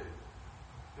you do.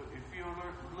 So if you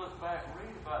look back and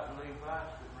read about the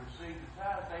Levites that received the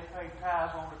tithe, they pay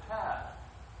tithes on the tithe.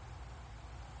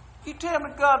 You tell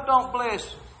me God don't bless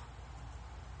them.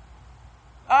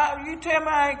 You tell me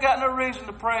I ain't got no reason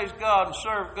to praise God and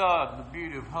serve God in the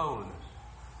beauty of holiness.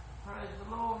 Praise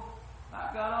the Lord.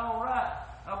 I got all right.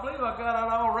 I believe I got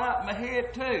it all right in my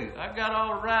head too. I got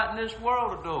all right in this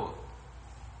world to do it.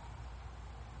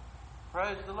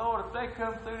 Praise the Lord. If they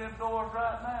come through them doors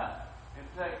right now and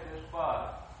take this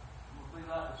body, it will be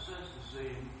like the sister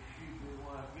said, you can shoot me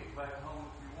when I get back home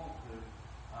if you want to.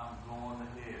 I'm going to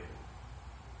heaven.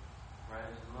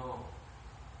 Praise the Lord.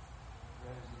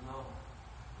 Praise the Lord.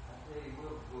 I tell you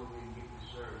what, go ahead and get your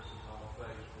services on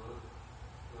Facebook,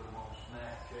 put them on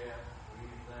Snapchat, or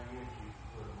anything else you can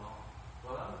put them on.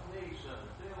 But I'm going to tell you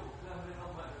something. The devil will come in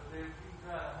on that. If you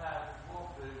try to hide if you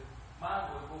want to, might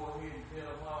as well go ahead and tell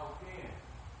them while we can.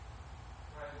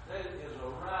 Right? That is a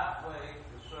right way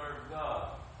to serve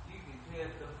God. You can tell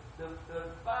the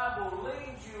Bible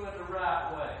leads you in the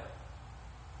right way.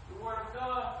 The Word of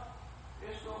God,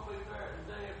 it's going to be there at the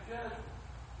day of judgment.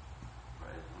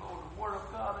 Praise the Lord. The Word of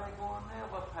God ain't going to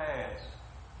never pass.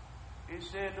 He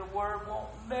said the Word won't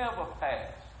never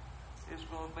pass. It's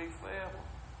going to be forever.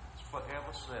 It's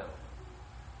forever settled.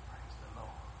 Praise the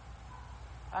Lord.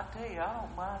 I tell you, I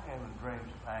don't mind having dreams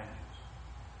of angels,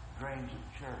 dreams of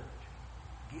church,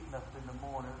 getting up in the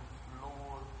morning,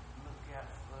 Lord, look out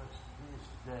for us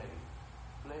this day.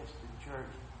 Bless the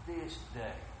church this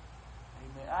day.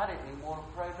 Amen. I didn't even want to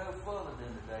pray no further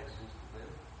than today, Sister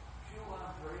Billy. Sure,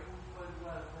 I'm praying. We're supposed to go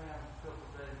out of town a couple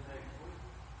of days next week.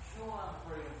 Sure, I'm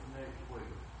praying for next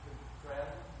week.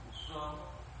 Travel, the summer,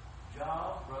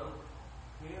 job, brother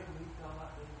Kim, he come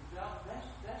out to the job.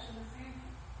 That's in the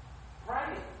future.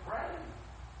 Pray it.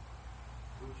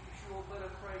 But you sure better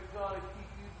pray God to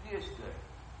keep you this day.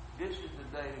 This is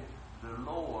the day the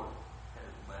Lord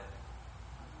has made.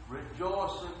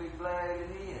 Rejoice and be glad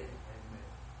in it. Amen.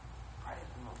 Praise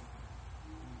the Lord.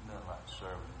 Nothing like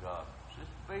serving God.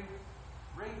 Sister B,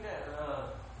 read that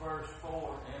verse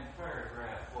 4 and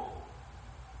paragraph 4.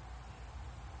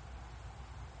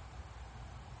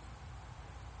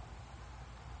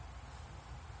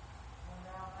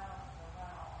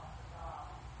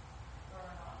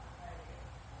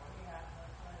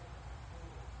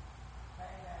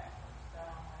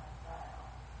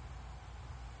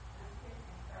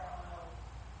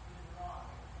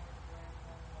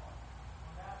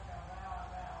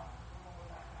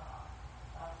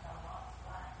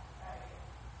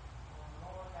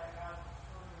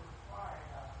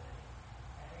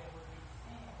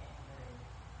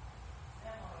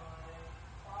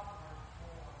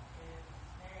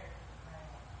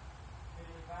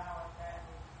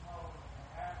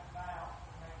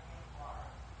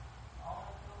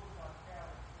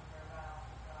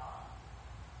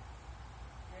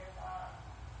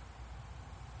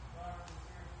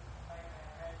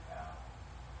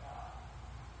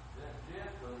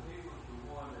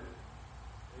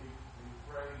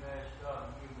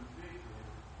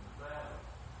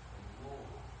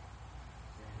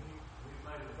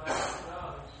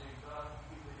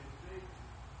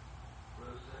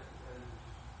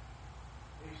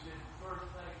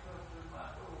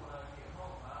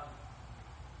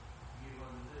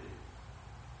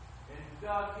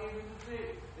 God gave him the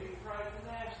victory. He prayed and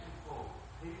asked him for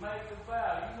it. He made the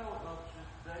vow. You know what Lord said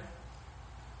today.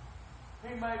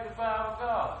 He made the vow to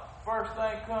God. First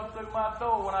thing come through my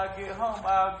door when I get home,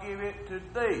 I'll give it to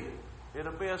thee.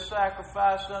 It'll be a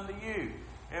sacrifice unto you.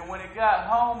 And when he got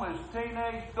home, his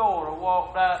teenage daughter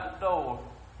walked out the door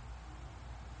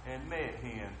and met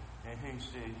him. And he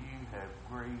said, you have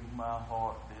grieved my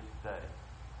heart this day.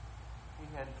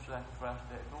 He had to sacrifice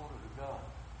that daughter to God.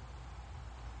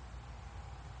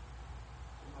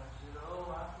 Somebody said,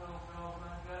 oh, I told God when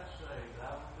I got saved,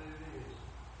 I would do this.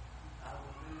 I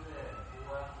would do that.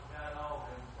 Boy, I forgot all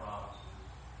them promises.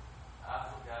 I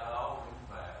forgot all them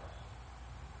vows.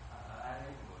 I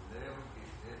ain't going to never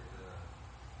get that done.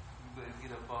 You better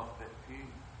get up off that pew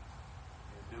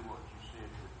and do what you said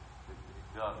to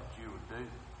God that you would do.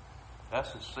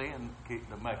 That's a sin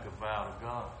to make a vow to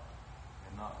God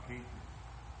and not keep it.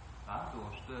 I'm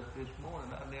doing stuff this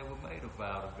morning I never made a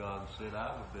vow to God and said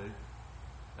I would do.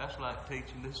 That's like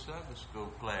teaching this Sunday school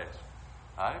class.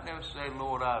 I didn't ever say,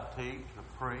 Lord, I'll teach or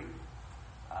preach.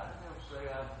 I didn't ever say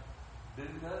I'd do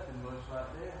nothing much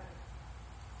like that.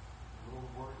 The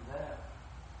Lord worked it out.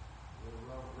 Little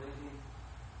Robert Lady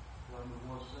told me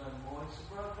one Sunday morning, he said,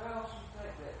 Brother Charles, you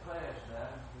take that class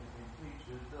now and teach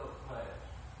the adult class.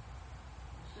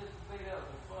 He said, to me, that was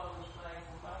the farthest thing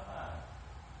from my mind.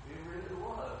 It really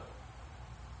was.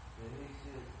 And he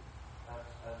said, I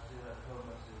told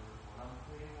him, I said, well, I'm going to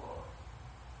tell you what,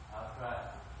 I'll try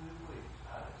it for 2 weeks.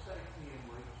 I didn't say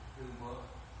 10 weeks, 2 months.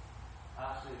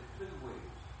 I said 2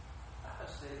 weeks. I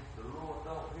said, the Lord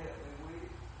don't help me with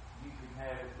it, you can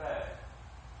have it back.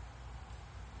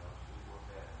 Y'all see what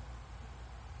happened?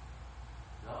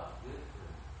 God's good for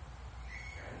me.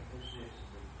 There ain't no sense in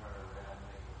me turning around and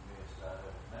make a mess out of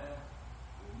it now.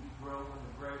 When you grow in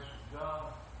the grace of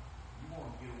God, you want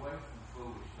to get away from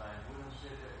foolish things. We done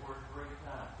said that word 3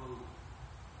 times, foolish.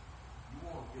 You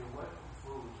want to get away from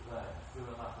foolish things,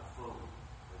 feeling like a fool.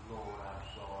 But Lord, I'm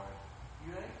sorry.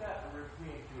 You ain't got to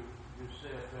repent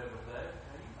yourself every day.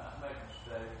 Now, you might make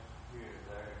mistakes here and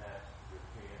there and have to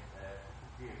repent and ask for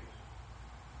forgiveness.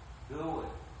 Do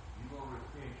it. You're going to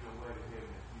repent your way to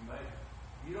heaven if you make it.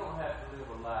 You don't have to live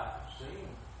a life of sin.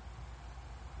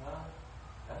 Huh?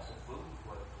 That's a foolish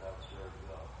way to serve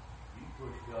God. You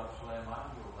push God's slam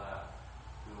out of your life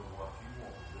doing what you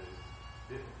want to do.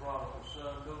 Did the prodigal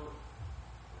son do it?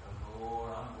 Well, Lord,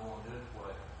 I'm going this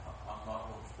way. I'm not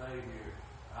going to stay here.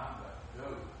 I'm going to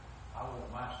go. I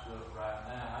want my stuff right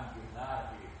now. I'm getting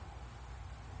out of here.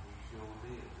 And he sure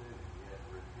did, too. He had to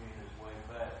repent his way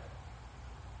back.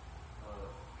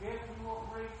 Kevin, you want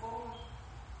to read for us?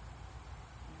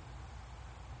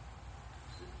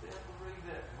 Sit down and read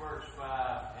that verse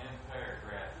 5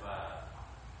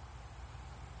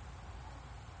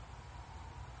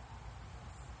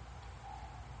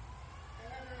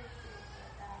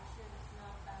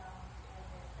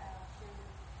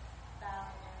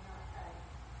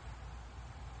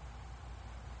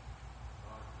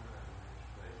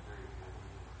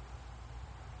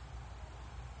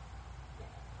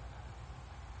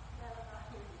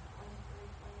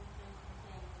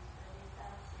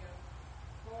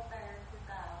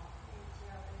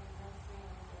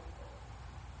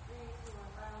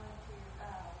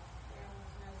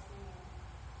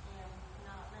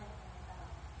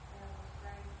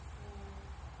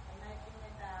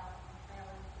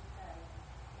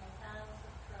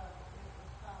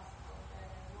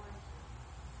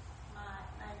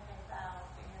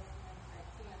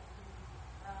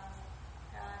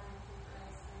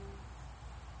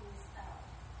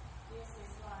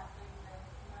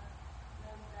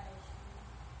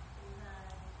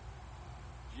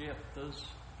 Jephthah's.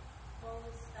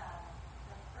 Philistine,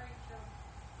 the preacher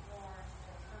warns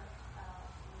that church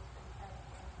spouse must be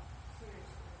taken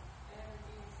seriously. Better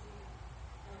is it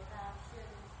that thou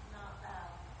shouldest not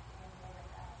bow than that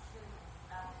thou shouldest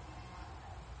bow and not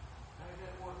bow. Ain't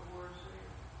that what the word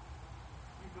says?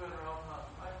 You better off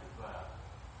not to make a vow.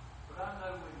 But I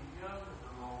know when you're young with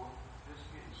the Lord, just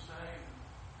getting saved,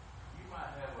 you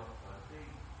might have a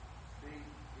deep hit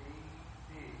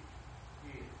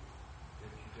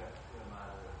that you got to come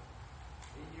out of.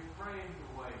 And you're praying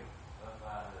your way up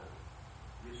out of it.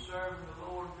 You're serving the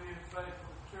Lord, being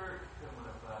faithful to church, coming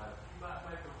up out of it. You might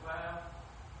make a vow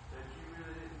that you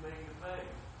really didn't mean to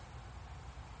make.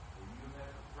 And you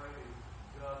have to pray to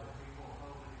God that He won't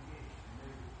hold it against you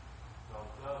neither. Because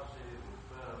God said it was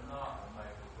better not to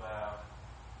make a vow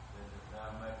than to now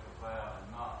make a vow and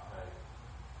not take it.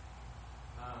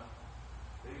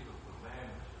 These are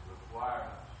commandments and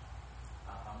requirements.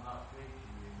 I'm not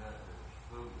teaching you nothing that's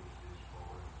foolish this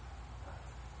morning.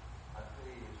 I tell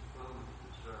you it's foolish to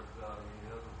serve God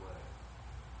any other way.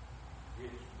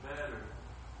 It's better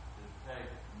to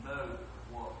take note of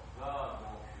what God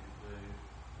wants you to do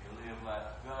and live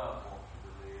like God wants you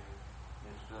to live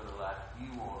instead of like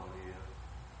you want to live.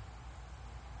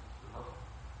 So,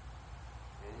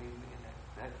 amen.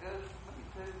 That goes for me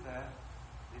too now.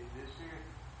 This here,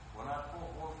 when I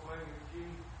point one finger at you,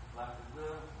 like a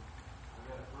dove, I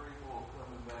got 3 more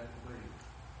coming back to me.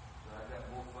 So I got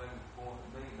more fingers pointing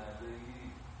at me than I do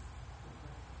you.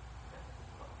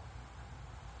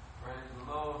 Praise the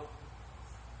Lord.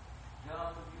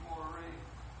 Jonathan, you want to read?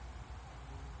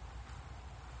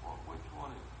 Well, which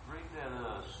one? Read that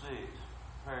 6,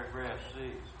 paragraph 6,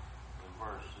 and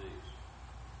verse 6.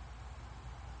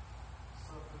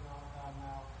 Suffer not thy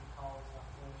mouth to cause thy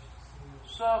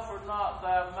Suffer not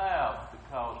thy mouth to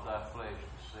cause flesh to sin. thy flesh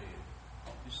to sin.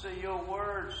 You see, your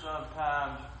word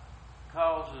sometimes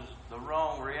causes the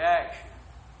wrong reaction,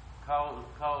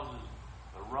 causes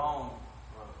the wrong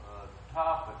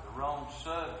topic, the wrong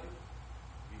subject.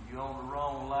 You're on the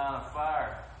wrong line of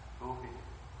fire. Go ahead.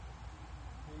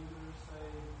 Neither say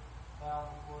thou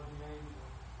before the angel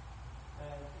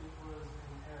that it was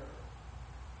an error.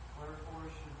 Wherefore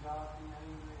should God be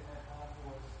angry at thy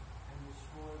voice and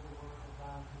destroy the work of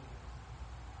thine hands?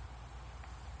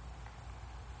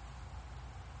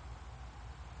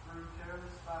 Through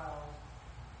careless vows,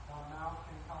 thy mouth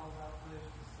can cause thy flesh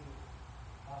to sin.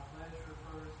 Thy flesh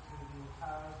refers to the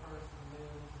entire person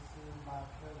led into sin by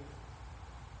carelessness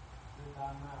with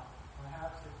thy mouth.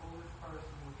 Perhaps a foolish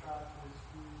person will try to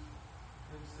excuse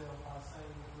himself by saying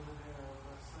it was an error,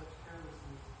 but such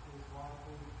carelessness is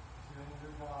likely to anger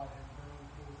God and bring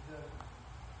His judgment.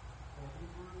 The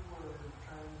Hebrew word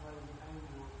translated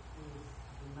angel is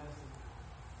the messenger,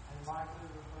 and likely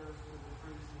refers to the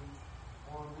priest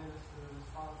or minister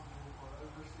responsible for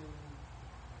overseeing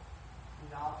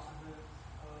the observance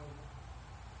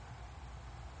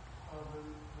of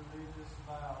religious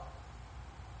vows.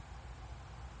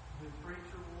 The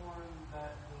preacher warned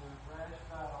that the rash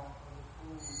vow of a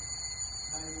fool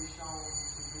may be shown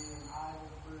to be an idle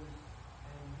truth,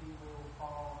 and he will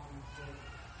fall in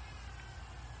judgment.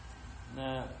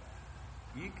 Now,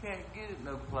 you can't get it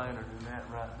no plainer than that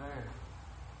right there.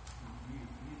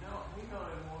 You don't. He don't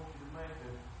even want you to make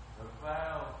a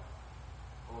vow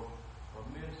or a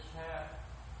mishap,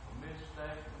 a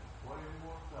misstatement, whatever you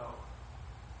want to call it.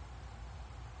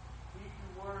 Keep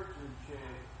your words in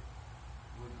check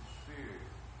with the Spirit.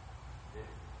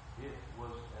 It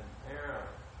was an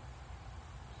error.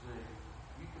 See,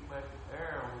 you can make an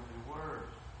error with your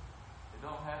words. It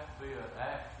don't have to be an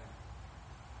action.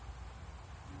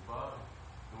 Your body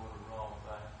doing the wrong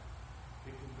thing.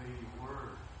 It can be your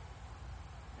words.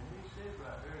 And he said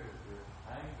right there that the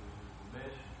angel is the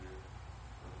messenger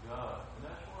of God. And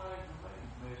that's what angel means,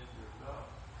 messenger of God.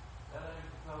 That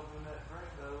angel told me in that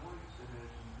drink the other week, said there's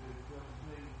some good coming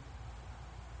to you.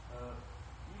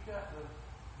 You got to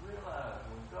realize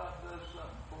when God does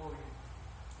something for you,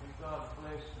 and God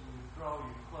blesses you, draw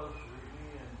you closer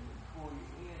in, and pull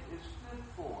you in, it's good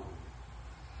for you.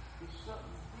 It's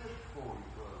something good for you,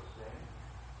 Brother Sam.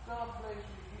 God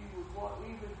blesses you with what,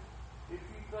 even if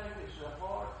you think it's a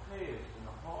hard test and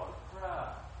a hard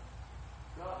trial,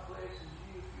 God blesses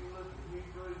you. If you look at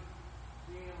Hebrews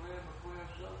 10, 11,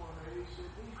 12, somewhere there, he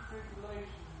said these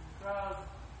tribulations and trials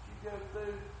that you go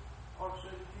through are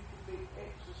so that you can be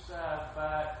exercised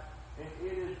by it, and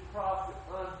it is profit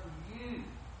unto you.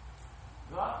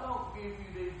 God don't give you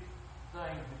these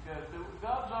things to go through.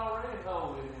 God's already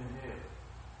holy in heaven.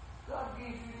 God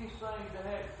gives you these things to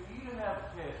have for you to have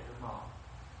a testimony,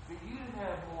 for you to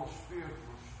have more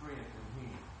spiritual strength in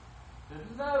Him, to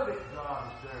know that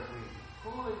God is there with you.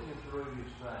 pulling you through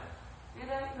this thing. It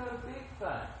ain't no big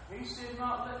thing. He said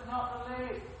not to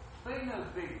let it be no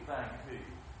big thing to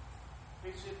you.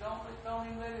 He said don't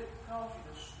even let it cause you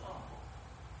to stumble.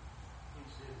 He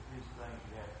said these things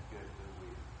you have to go through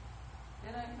with.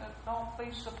 It ain't no, don't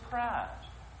be surprised.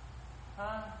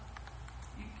 Huh?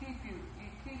 You keep your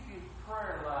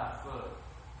prayer life up.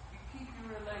 You keep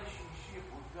your relationship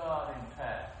with God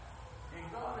intact.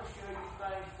 And God will show you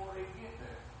things before they get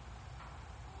there.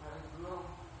 Praise the Lord.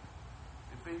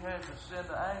 If He has to send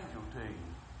an angel to you,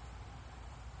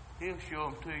 He'll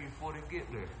show them to you before they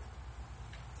get there.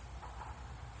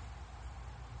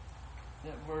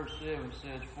 That verse 7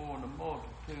 says, "For in the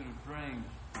multitude of dreams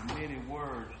and many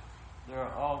words, there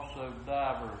are also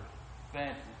divers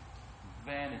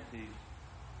vanities.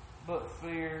 But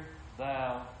fear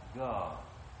thou God."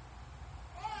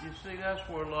 You see, that's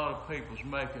where a lot of people's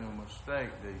making a mistake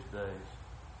these days.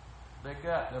 They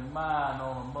got their mind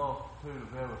on a multitude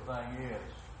of everything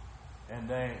else, and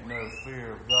they ain't no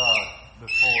fear of God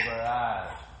before their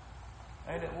eyes.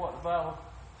 Ain't that what the Bible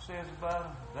says about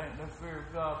them? There ain't no fear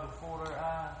of God before their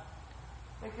eyes.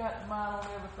 They got their mind on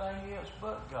everything else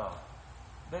but God.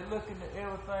 They looking at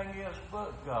everything else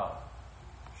but God.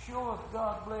 Sure, if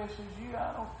God blesses you,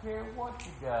 I don't care what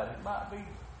you got.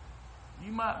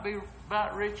 You might be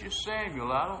about rich as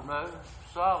Samuel. I don't know.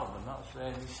 Solomon, not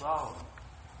Samuel, Solomon.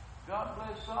 God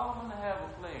bless Solomon to have a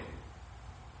plenty.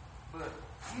 But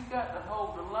you got to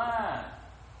hold the line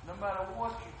no matter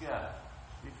what you got.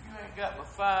 If you ain't got but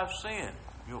 5 cents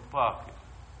in your pocket,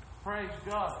 praise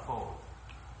God for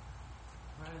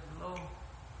it. Praise the Lord.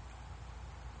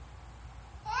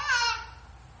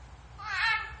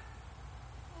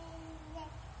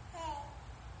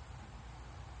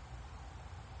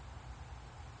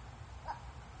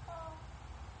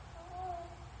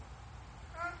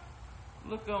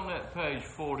 Look on that page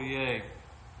 48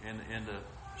 in the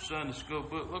Sunday school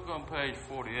book. Look on page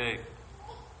 48.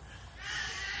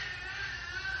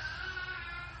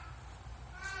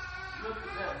 Look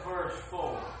at that verse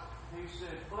 4. He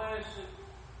said, "Blessed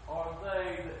are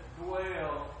they that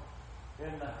dwell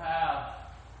in the house,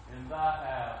 in thy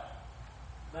house.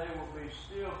 They will be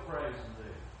still praising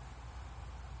thee."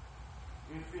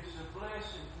 If it's a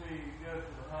blessing to you to go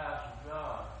to the house of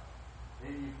God,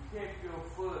 and you kept your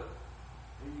foot,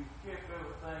 and you kept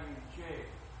everything in check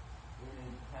and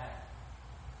intact,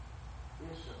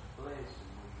 it's a blessing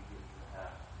when you get to the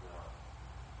house of God.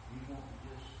 You want to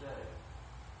just stay.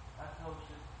 I told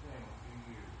Sister Pam a few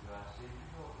years ago, I said, "You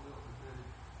know what we'll do?"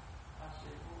 I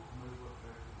said, "We'll move up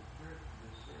there to the church and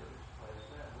just sell this place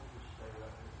out. We'll just stay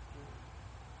right there at the church."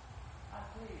 I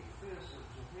tell you, it feels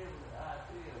such a heavenly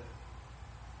idea.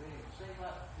 It seems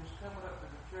like just coming up to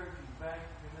the church and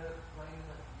vacuuming up, cleaning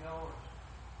up the yards,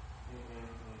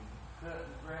 and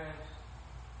cutting grass.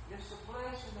 It's a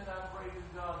blessing that I pray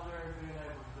that God's there being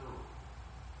able to do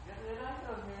it. It ain't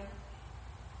no hindrance.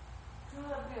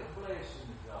 God be a blessing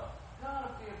to God. God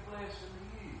will be a blessing to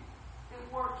you.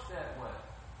 It works that way.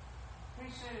 He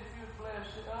said if you bless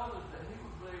the others, that He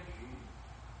would bless you.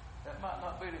 That might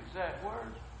not be the exact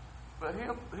words, but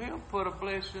He'll put a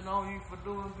blessing on you for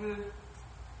doing good.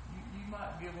 You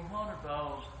might give them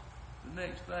 $100. The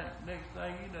next thing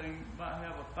you know, you might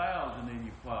have 1,000 in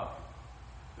your pocket.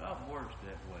 God works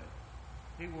that way.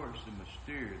 He works in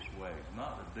mysterious ways,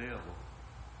 not the devil.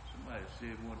 Somebody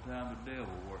said one time the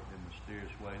devil worked in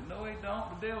mysterious ways. No, he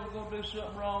don't. The devil's going to do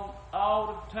something wrong all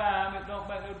the time. It don't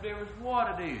make no difference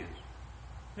what it is.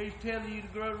 He's telling you to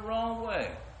go the wrong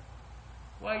way.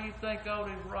 Why do you think all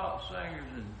these rock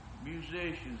singers and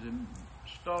musicians and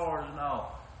stars and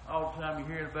all the time you're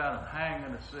hearing about them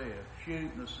hanging themselves,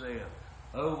 shooting themselves,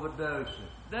 overdosing?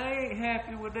 They ain't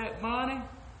happy with that money.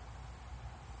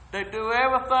 They do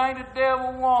everything the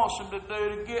devil wants them to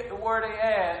do to get to where they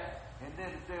at. And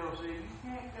then the devil says, "You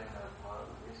can't get no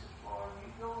further. This is far as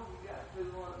you go. You got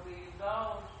 $200 million.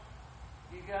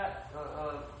 You got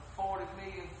 40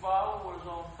 million followers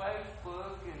on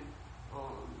Facebook and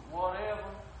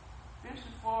whatever. This is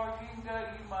as far as you can go.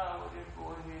 You might as well just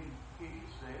go ahead and kill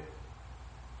yourself."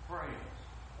 Prince,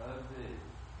 O.D.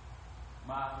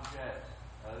 Michael Jackson,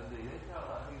 O.D. They thought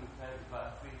like he would take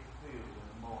about 50 pills in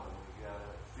the morning when he got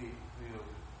up, 50 pills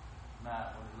at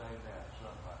night when he laid down,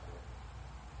 something like that.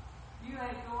 You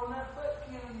ain't doing nothing but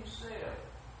killing yourself.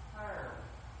 Heroin.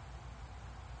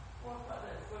 What about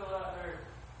that fellow out there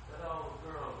that all the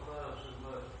girls love so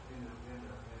much in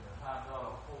the high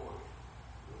dollar Porsche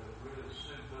that really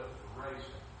suited up for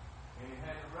racing? And he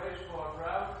had the race car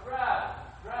driver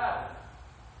driving.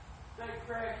 They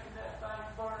crashed in that thing,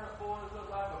 burned up, boy. It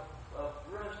looked like a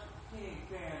rusty tin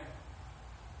can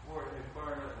where it had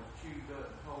burned up and chewed up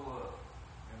and tore up.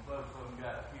 And both of them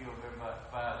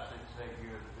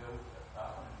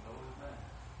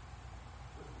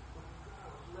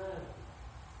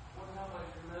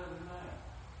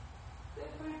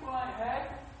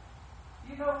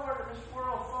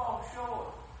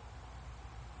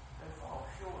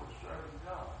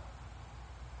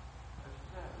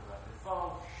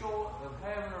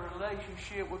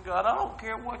relationship with God. I don't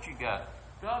care what you got.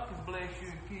 God can bless you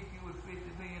and keep you with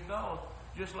 $50 million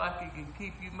just like He can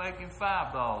keep you making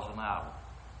 $5 an hour.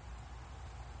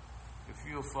 If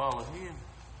you'll follow Him,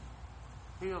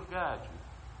 He'll guide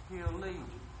you. He'll lead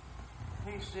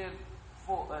you. He said,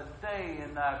 for a day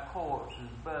in thy courts is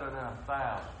better than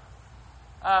 1,000.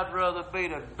 I'd rather be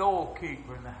the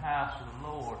doorkeeper in the house of the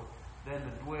Lord than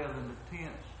to dwell in the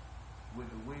tents with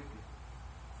the wicked.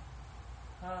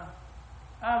 Huh?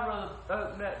 I'd rather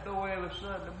open that door every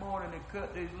Sunday morning and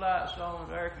cut these lights on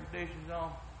and the air conditioners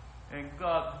on and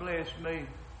God bless me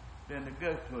than to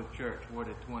go to a church where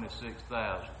there's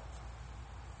 26,000.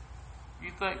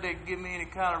 You think they'd give me any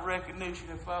kind of recognition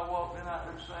if I walked in out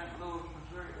there to St. Louis,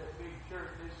 Missouri, that big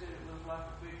church? They said it looked like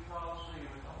a big Coliseum.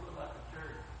 It don't look like a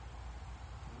church.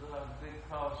 It looked like a big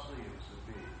Coliseum. It's so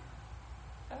big.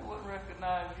 They wouldn't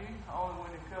recognize you only when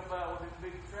they come by with this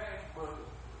big trash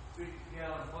bucket,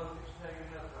 50-gallon buckets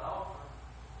taking up the altar.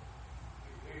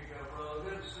 Here you go, brother.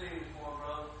 Good to see you this morning,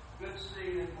 brother. Good to see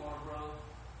you this morning, brother.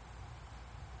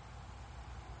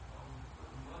 I'm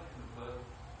putting money in the bucket.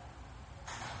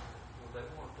 They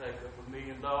want to take up $1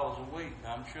 million a week,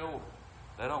 I'm sure.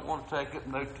 They don't want to take up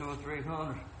no $200 or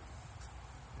 $300.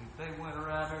 If they went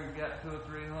around there and got $200 or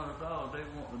 $300, they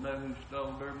want to know who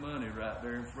stole their money right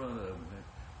there in front of them.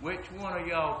 Which one of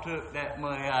y'all took that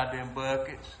money out of them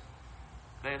buckets?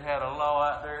 They'd had a law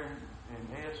out there in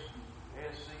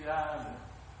SCI and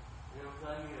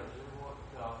everything else. That's what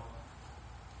they call it.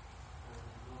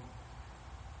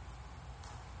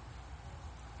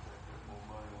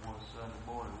 Sunday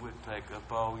morning would take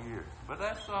up all year. But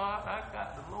that's all right. I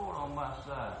got the Lord on my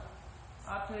side.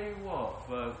 I tell you what,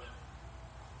 folks,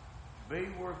 be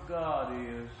where God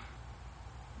is,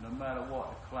 no matter what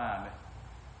the climate,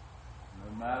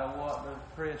 no matter what the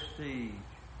prestige.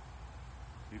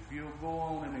 If you'll go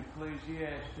on in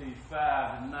Ecclesiastes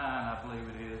 5 and 9, I believe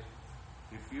it is,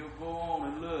 if you'll go on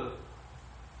and look,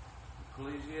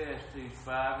 Ecclesiastes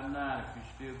 5 and 9, if you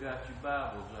still got your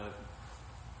Bibles open.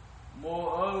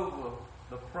 Moreover,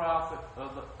 the profit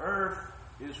of the earth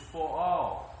is for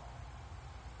all.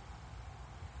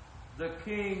 The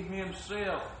king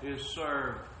himself is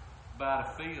served by the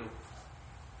field.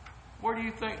 Where do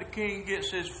you think the king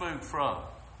gets his food from?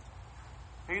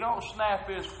 He don't snap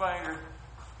his finger.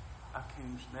 I can't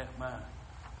even snap mine.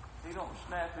 He don't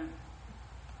snap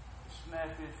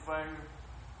his finger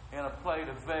in a plate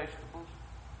of vegetables,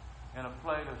 in a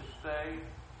plate of steak,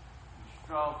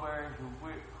 strawberries and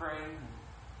whipped cream.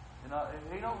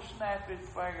 He don't snap his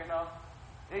finger enough.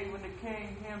 Even the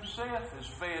king himself is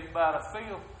fed by the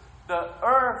field. The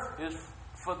earth is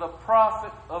for the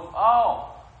profit of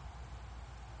all.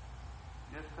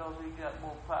 Just because he got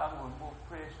more power and more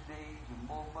prestige and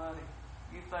more money,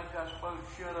 you think I'm supposed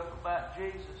to shut up about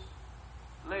Jesus?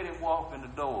 Let him walk in the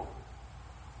door.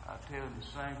 I tell him the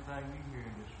same thing you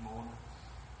hearing this morning.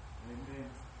 Amen.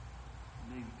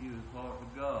 You need to give his heart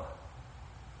to God.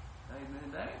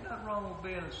 Amen. There ain't nothing wrong with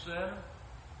being a sinner.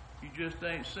 You just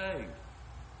ain't saved.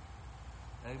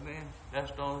 Amen.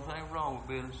 That's the only thing wrong with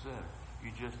being a sinner.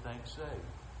 You just ain't saved.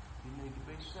 You need to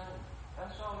be saved.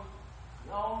 That's all.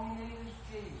 All you need is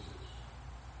Jesus.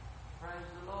 Praise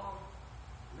the Lord.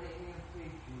 Let Him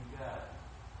teach you and guide you.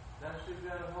 That's who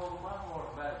got a hold of my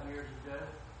heart back years ago.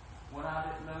 When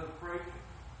I didn't know the preacher,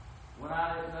 when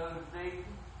I didn't know the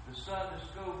deacon, the Sunday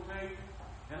school teacher,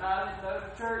 and I didn't know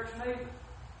the church neither.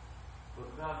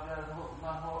 But God got a hold of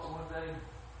my heart one day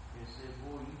and said,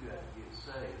 boy, you got to get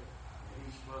saved. And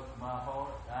He spoke to my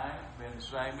heart. I ain't been the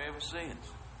same ever since.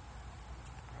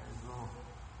 Praise the Lord.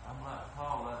 I'm like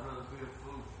Paul. I'd rather be a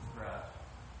fool for Christ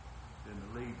than to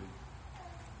leave Him.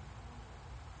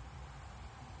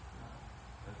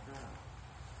 That's right.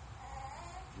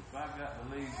 If I got to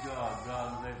leave God,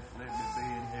 God let me be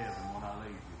in heaven when I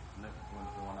leave you.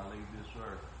 When I leave this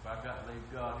earth. If I got to leave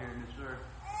God here in this earth,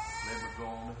 let me go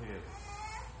on to heaven.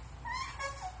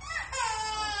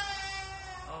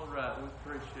 All right, we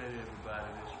appreciate everybody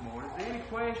this morning. Any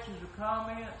questions or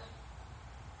comments?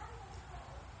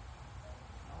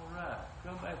 All right,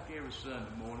 come back every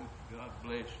Sunday morning. God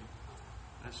bless you.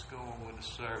 Let's go on with the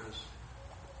service.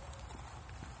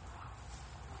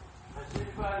 Has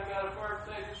anybody got a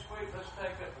birthday this week? Let's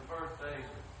take up the birthdays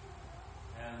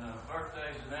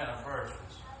and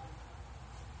anniversaries.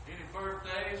 Any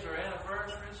birthdays or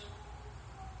anniversaries?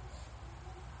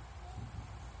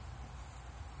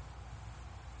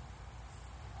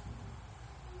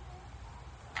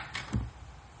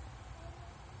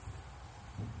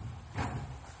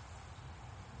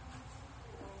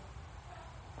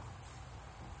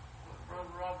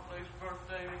 Brother Robert Lee's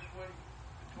birthday this week,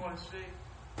 the 26th.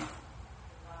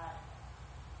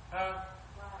 Huh?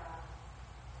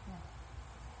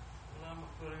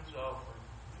 his offering,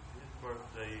 his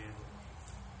birthday in.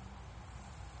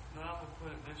 No, I'm going to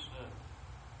put it this Sunday.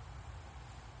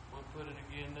 We'll put it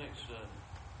again next Sunday.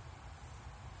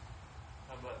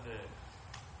 How about that?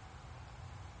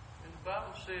 And the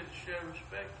Bible says to show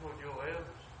respect toward your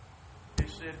elders. It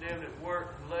said them that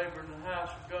work and labor in the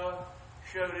house of God,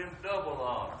 show them double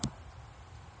honor.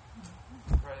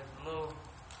 Praise the Lord.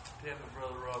 Tell me,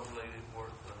 Brother Robert Lee didn't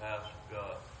work for the house of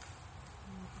God.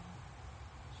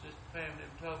 Sister Pam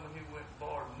didn't tell me he went and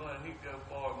borrowed money. He'd go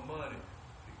borrow money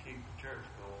to keep the church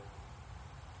going.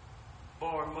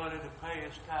 Borrow money to pay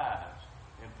his tithes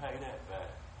and pay that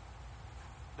back.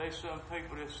 There's some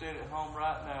people that sit at home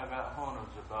right now got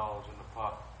hundreds of dollars in the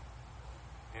pocket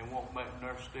and won't make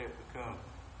their step to come,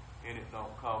 and it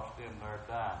don't cost them their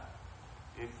dime.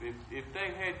 If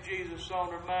they had Jesus on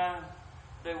their mind,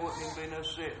 there wouldn't even be no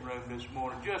sitting room this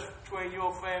morning, just between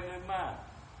your family and mine.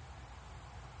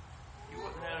 You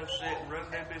wouldn't have no sitting room.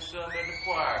 There'd be some in the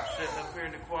choir, sitting up here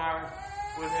in the choir.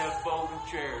 We'd have folding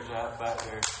chairs out back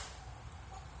there.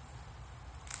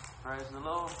 Praise the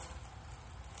Lord.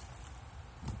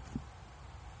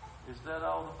 Is that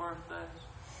all the birthdays?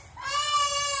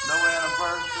 No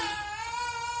anniversaries?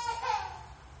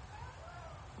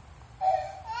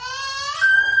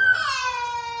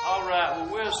 All right, well,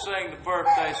 we'll sing the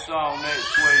birthday song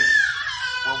next week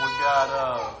when we got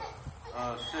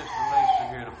Sister Lisa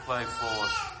here to play for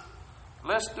us.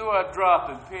 Let's do our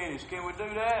dropping pennies. Can we do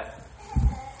that?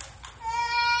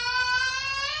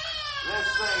 Let's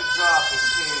sing dropping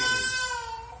pennies.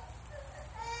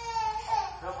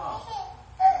 Come on.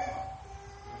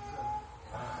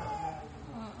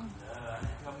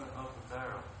 Coming up the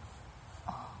barrel.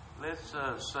 Let's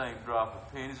sing dropping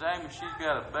pennies. Amy, she's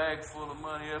got a bag full of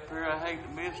money up here. I hate to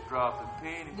miss dropping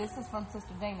pennies. This is from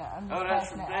Sister Dana. I'm just That's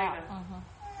passing from it Dana. out.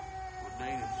 Well,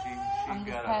 Dana, I'm she's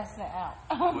just got passing it out.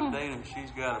 Well, Dana,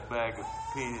 she's got a bag of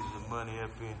pennies and money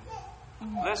up in.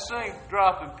 Let's sing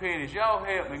dropping pennies. Y'all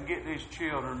help me get these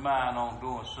children mine on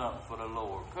doing something for the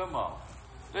Lord. Come on.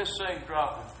 Let's sing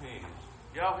dropping pennies.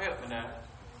 Y'all help me now.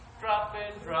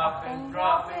 Dropping, dropping,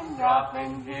 dropping,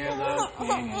 dropping, hear those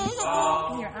pennies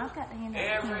fall. Here, I've got the hand out.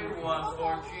 Everyone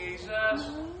for Jesus,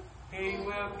 He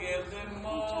will give them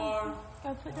more.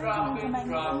 Go put those in Dropping, and make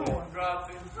dropping, more.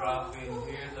 dropping, dropping,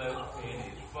 hear those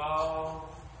pennies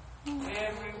fall.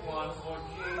 Everyone for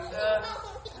Jesus,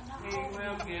 He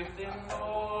will give them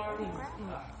more. Quit doing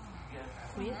that.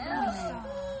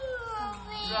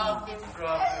 Dropping,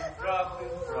 dropping,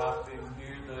 dropping, dropping,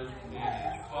 hear those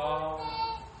pennies fall.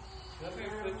 Come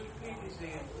here, put your pennies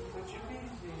in. Put your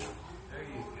pennies in. There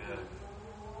you go.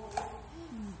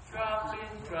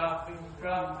 Dropping, dropping,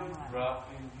 dropping,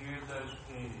 dropping, hear those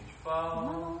pennies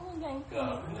fall.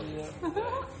 God bless you, baby.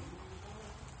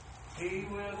 He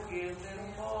will give them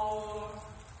more.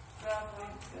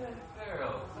 Dropping, good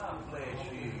girl. God bless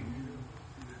you.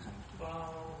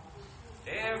 Fall.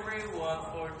 Everyone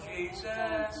for Jesus.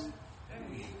 There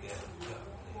you go.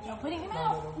 No putting him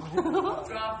out.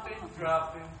 Dropping,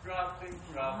 dropping, dropping,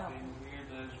 dropping. Hear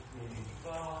those pennies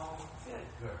fall. Good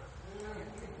girl.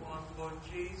 Everyone for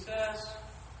Jesus.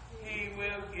 He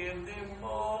will give them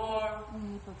more.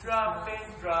 Dropping,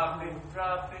 dropping,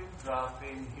 dropping,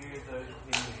 dropping. Hear those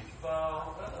pennies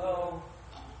fall. Uh-oh.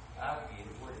 I get it.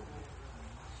 Wait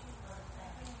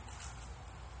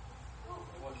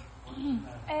a minute.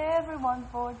 Everyone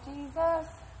for Jesus.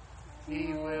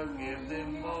 He will give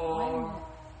them more.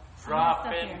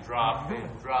 Dropping, dropping,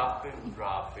 dropping,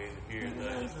 dropping. Hear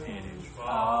those pennies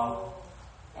fall.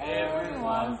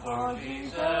 Everyone for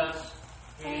Jesus.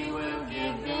 He will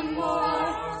give them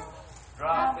more.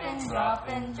 Dropping,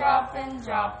 dropping, dropping,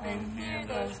 dropping. Hear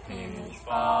those pennies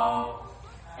fall.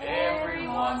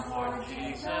 Everyone for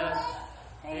Jesus.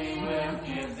 He will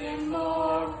give them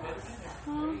more.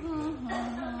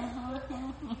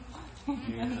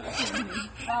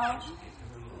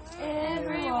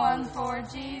 Everyone for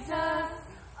Jesus.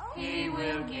 He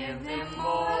will give them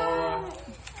more.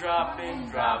 Dropping,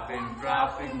 dropping,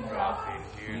 dropping, dropping.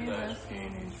 Hear those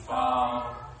pennies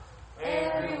fall.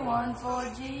 Everyone for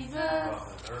Jesus.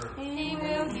 He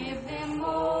will give them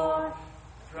more.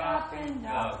 Dropping,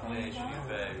 God bless you,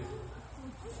 baby.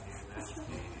 Hear those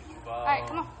pennies fall. Alright,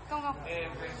 come on. Go.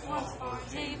 Everyone for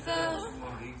Jesus.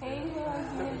 He will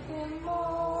give them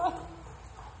more.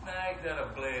 Now, ain't that a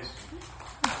blessing?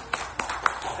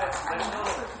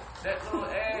 That little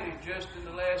Addie, just in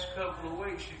the last couple of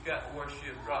weeks, she got to where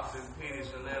she'll drop them pennies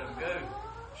and let them go.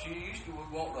 She used to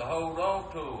want to hold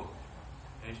on to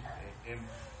them.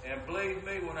 And believe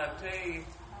me when I tell you,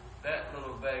 that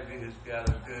little baby has got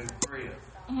a good grip.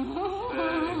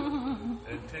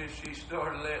 Until she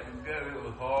started letting them go, it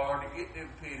was hard to get them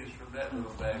pennies from that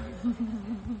little baby.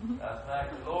 I thank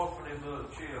the Lord for them little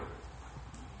children.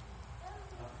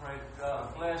 I pray that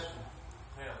God bless them.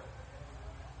 Help.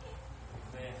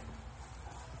 Amen.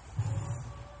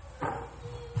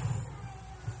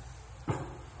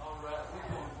 All right, we're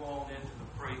going to go on into the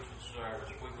preaching service.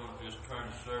 We're going to just turn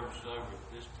the service over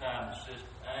at this time to Sister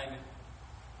Amy.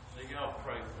 So y'all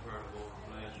pray for her, Lord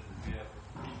bless her. Yeah.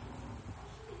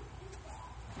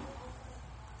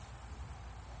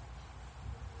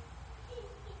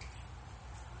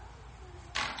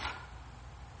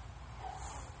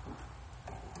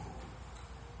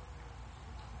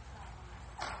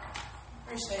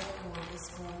 Appreciate the Lord this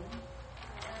morning.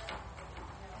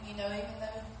 And you know, even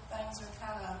though things are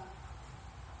kind of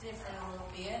different a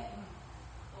little bit, and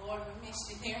the Lord, we missed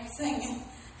you there and singing,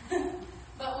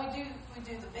 but we do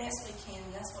the best we can,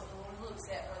 and that's what the Lord looks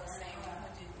at, Brother Samuel. We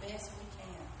do the best we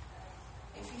can.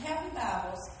 If you have your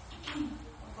Bibles,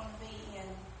 we're going to be in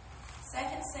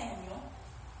 2 Samuel,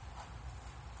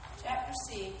 chapter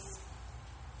 6.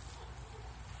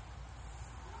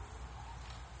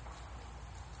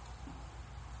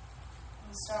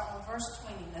 Start on verse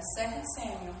 20. That's 2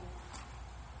 Samuel,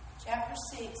 chapter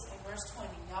 6 and verse 20.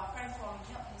 Y'all pray for me.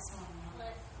 Help me this morning.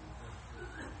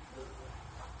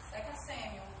 2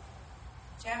 Samuel,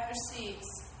 chapter 6.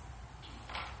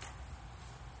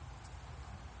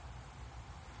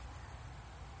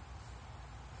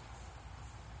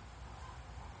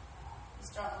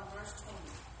 Start on verse 20.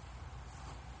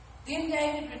 Then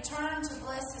David returned to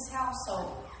bless his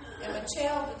household. And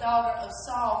Michal, the daughter of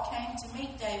Saul, came to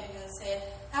meet David and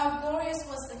said, "How glorious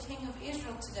was the king of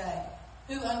Israel today,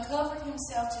 who uncovered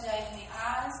himself today in the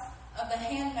eyes of the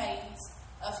handmaidens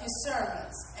of his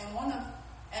servants, and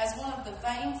as one of the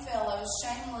vain fellows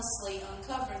shamelessly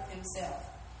uncovereth himself."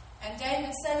 And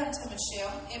David said unto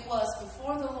Michal, "It was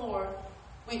before the Lord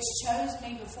which chose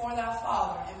me before thy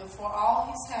father, and before all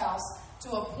his house, to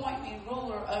appoint me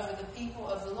ruler over the people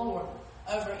of the Lord,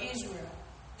 over Israel.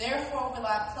 Therefore will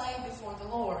I play before the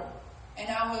Lord, and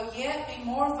I will yet be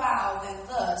more vile than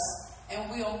thus, and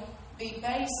will be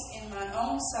base in mine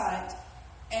own sight,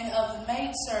 and of the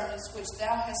maidservants which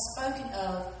thou hast spoken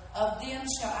of them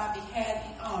shall I be had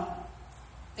in honor."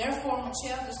 Therefore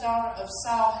Michal, the daughter of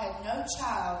Saul, had no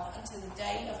child unto the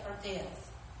day of her death.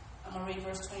 I'm going to read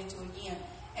verse 22 again.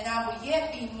 "And I will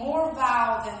yet be more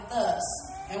vile than thus,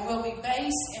 and will be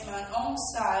base in mine own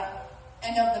sight,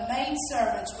 and of the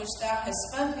maidservants which thou hast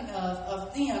spoken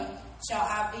of them shall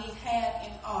I be had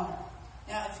in honor."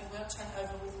 Now, if you will, turn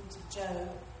over with me to Job,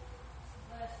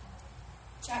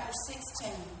 chapter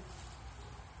 16,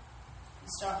 and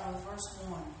start with verse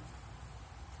 1.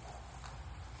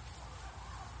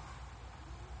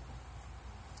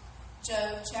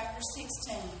 Job, chapter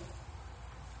 16,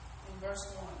 and verse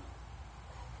 1.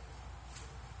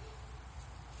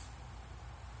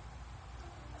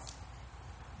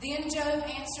 Then Job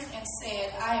answered and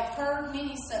said, "I have heard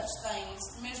many such things.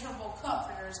 Miserable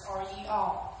comforters are ye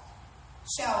all.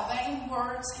 Shall vain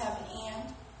words have an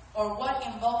end? Or what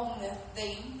emboldeneth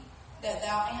thee that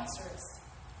thou answerest?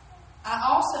 I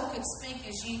also could speak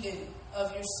as ye do,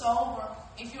 if your soul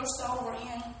were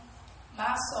in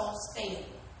my soul's stead.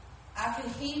 I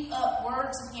could heap up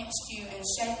words against you and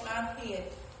shake my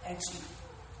head at you."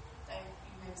 Thank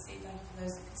you for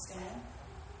those that can stand.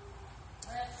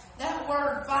 That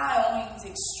word vile means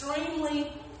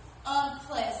extremely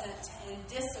unpleasant and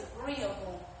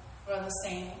disagreeable, Brother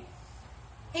Sammy.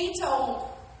 He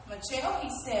told Michal, he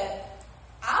said,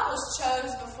 "I was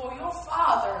chosen before your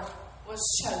father was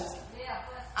chosen.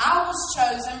 I was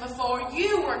chosen before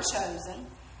you were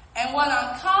chosen. And what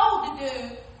I'm called to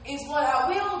do is what I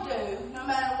will do, no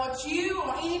matter what you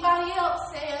or anybody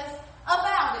else says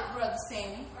about it, Brother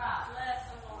Sammy."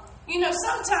 You know,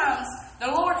 sometimes the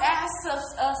Lord asks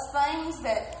us things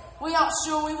that we aren't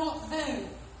sure we want to do.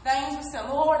 Things we say,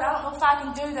 "Lord, I don't know if I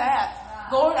can do that.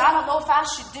 Lord, I don't know if I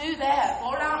should do that.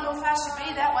 Lord, I don't know if I should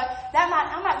be that way."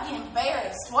 I might get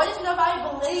embarrassed. What if nobody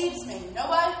believes me?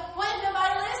 What if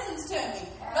nobody listens to me?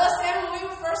 Brother Sam, when we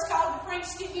were first called to preach,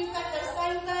 did you think those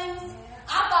same things?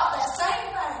 I thought that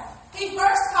same thing. He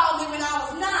first called me when I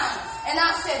was 9, and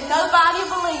I said, "Nobody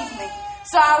believed me."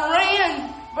 So I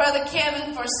ran, Brother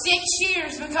Kevin, for 6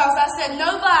 years because I said,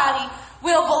 "Nobody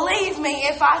will believe me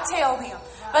if I tell them."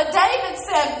 But David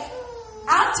said,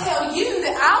 "I tell you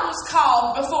that I was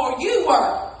called before you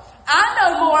were. I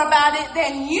know more about it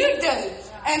than you do.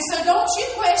 And so don't you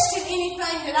question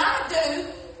anything that I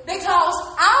do, because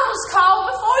I was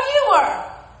called before you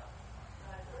were."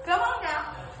 Come on now.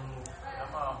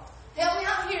 Come on. Help me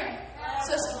out here,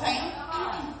 Sister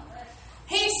Pam.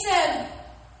 He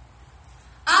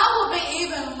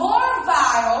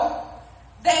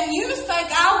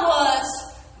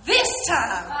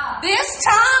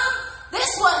this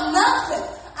wasn't nothing.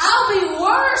 I'll be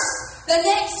worse the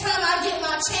next time I get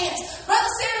my chance.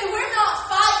 Brother Sammy, we're not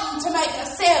fighting to make a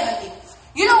 70.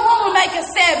 You don't want to make a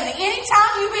 70.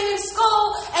 Anytime you've been in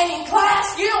school and in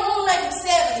class, you don't want to make a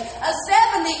 70. A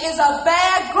 70 is a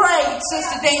bad grade,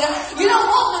 Sister Dina. You don't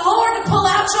want the Lord to pull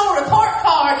out your report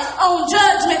card on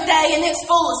Judgment Day and it's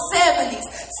full of 70s.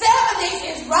 70s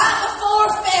is right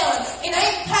before failing. It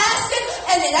ain't passing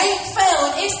and it ain't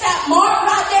failing. It's that mark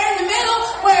right there in the middle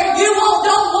where you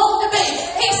don't want to be.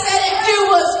 He said if you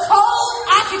was cold,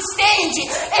 I could stand you.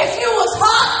 If you was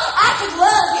hot, I could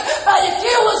love you. But if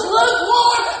you was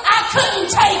lukewarm, I couldn't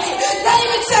take it.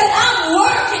 David said, I'm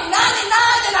working 99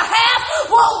 and a half,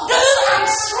 won't do. I'm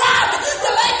striving to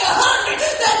make 100.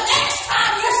 The next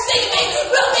time you see me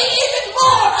will be even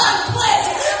more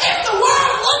unpleasant. If the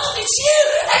world looks at you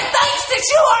and thinks that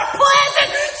you are pleasant,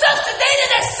 Sister Dina,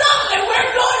 there's something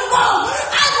we're doing wrong.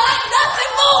 I'd like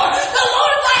nothing more. The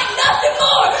Lord liked nothing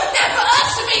more than for us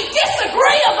to be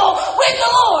disagreeable with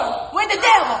the Lord, with the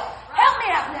devil. Help me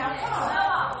out now. Come on.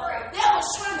 The devil's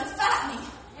trying to fight me.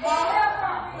 Mama,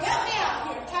 help me out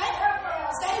here, okay?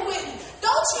 Stay with me.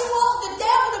 Don't you want the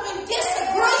devil to be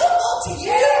disagreeable to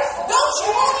you? Don't you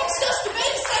want him just to be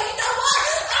to say, you know what?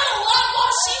 I don't like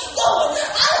what she's doing.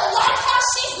 I don't like how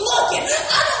she's looking.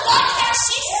 I don't like how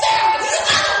she's sounding.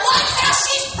 I don't like how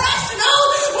she's pressing on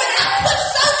when I put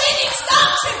so many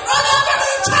stops in front of her,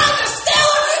 trying to steal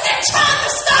her and trying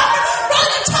to stop her.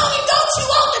 Brother Tony, don't you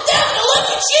want the devil to look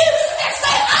at you and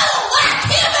say, I don't like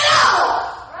him at all?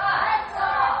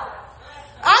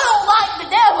 I don't like the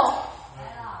devil.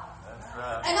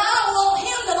 And I don't want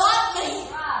him to like me.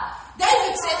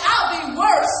 David said, I'll be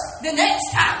worse the next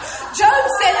time. Job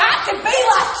said, I could be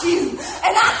like you.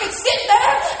 And I could sit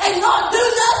there and not do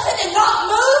nothing and not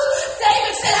move.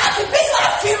 David said, I could be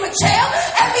like you, Michelle,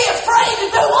 and be afraid to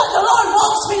do what the Lord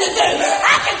wants me to do.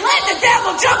 I could let the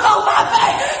devil jump on my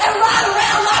back and ride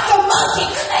around like a monkey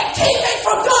and keep me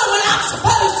from doing what I'm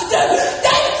supposed to do.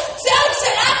 David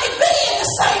said, I could be in the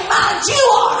same mind you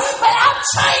are, but I've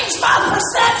changed my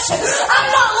perception. I'm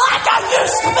not like I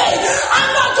used to be. I'm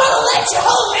not going to let you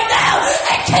hold me down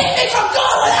and keep me from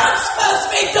doing what I'm supposed to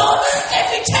be doing. If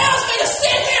he tells me to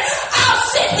sit here, I'll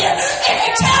sit here. If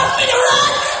he tells me to run,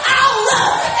 I'll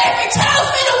run. If he tells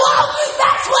me to walk,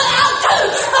 that's what I'll do.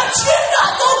 But you're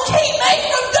not going to keep me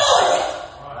from doing it.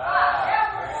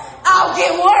 I'll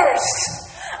get worse.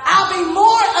 I'll be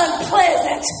more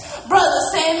unpleasant, Brother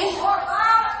Sammy.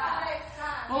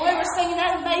 When we were singing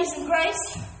that Amazing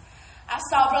Grace, I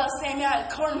saw Brother Sammy out of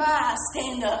the corner of my eye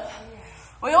stand up.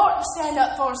 We ought to stand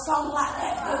up for a song like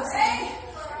that, Brother Sammy.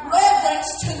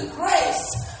 Reverence to the grace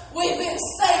we've been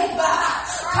saved by,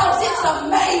 because it's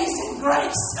amazing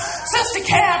grace. Sister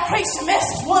Karen preached a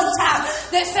message one time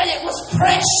that said it was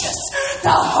precious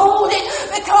to hold it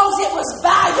because it was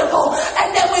valuable,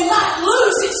 and that we might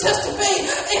lose it, Sister B,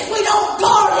 if we don't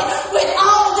guard it with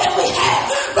all that we have.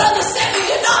 Brother Sammy,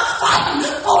 you're not fighting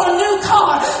for a new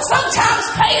car. Sometimes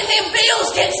paying them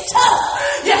bills gets tough.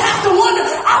 You have to wonder.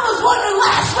 I was wondering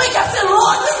last week, I said,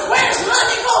 Lord, where's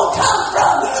money going to come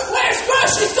from? Where's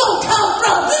groceries going to come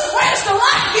from? Where's the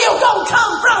light bill going to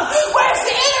come from? Where's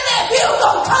the internet bill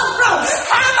going to come from?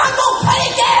 How am I going to pay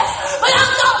gas? But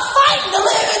I'm not fighting to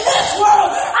live in this world.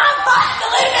 I'm fighting to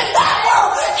live in that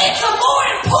world. It's a more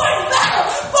important battle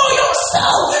for your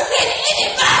soul than any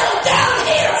battle down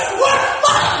here worth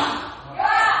fighting.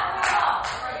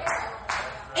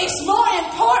 It's more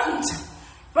important,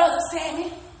 Brother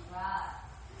Sammy,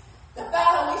 the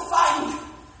battle we're fighting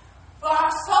for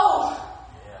our soul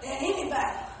than any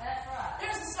battle.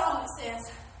 There's a song that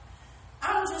says,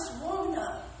 I'm just warming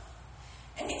up.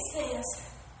 And it says,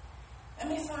 let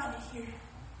me find it here.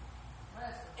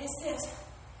 It says,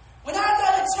 when I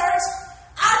go to church,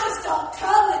 I just don't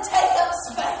come to take up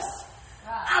space.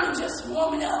 I'm just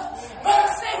warming up.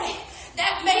 Brother Sammy,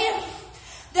 that man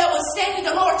that was standing,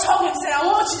 the Lord told him, said, I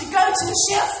want you to go to the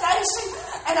Shell station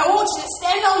and I want you to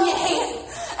stand on your head.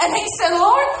 And he said,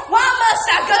 Lord, why must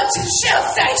I go to the Shell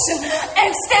station and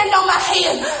stand on my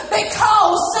head?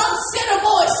 Because some sinner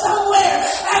boy somewhere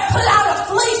had put out a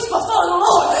fleece before the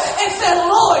Lord and said,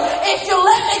 Lord, if you'll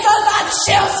let me go by the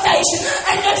Shell station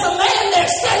and there's a man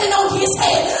there standing on his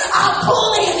head, I'll pull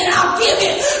in and I'll give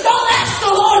in. Don't ask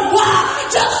the Lord why.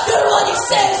 Just do what he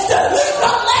says do.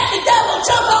 Don't let the devil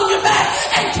jump on your back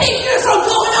and keep you from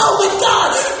going on with God.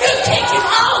 You kick him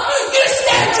off, you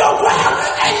stand your ground,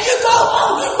 and you go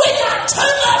on. We got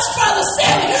too much, Brother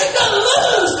Sammy, to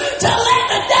lose to let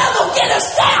the devil get us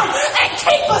down and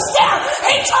keep us down.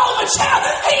 He told Michelle,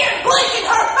 he didn't blink in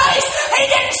her face, he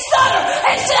didn't stutter,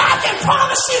 and said, I can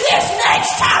promise you this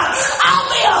next time, I'll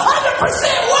be 100%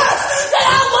 worse than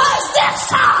I was next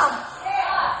time.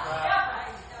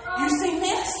 You seen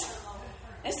this?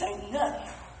 This ain't nothing.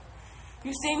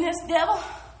 You seen this, devil?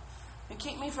 You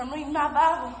keep me from reading my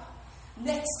Bible.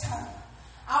 Next time,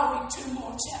 I'll read 2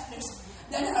 more chapters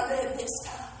than I read this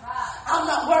time. I'm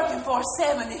not working for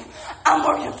 70. I'm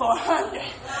working for 100.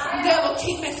 Devil,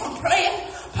 keep me from praying.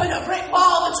 Put a brick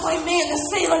wall between me and the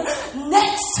ceiling.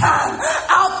 Next time,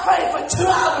 I'll pray for 2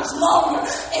 hours longer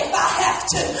if I have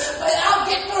to. But I'll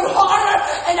get through harder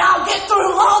and I'll get through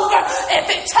longer if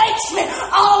it takes me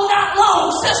all night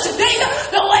long. Sister Dina,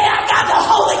 the way I got the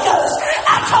Holy Ghost,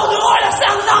 I told the Lord, I said,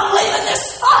 I'm not leaving this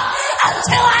spot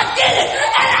until I get it.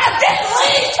 And I didn't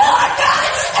leave till I got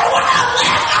it. And when I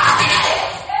left, I had it.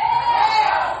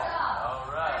 All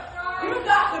right. You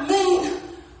got to mean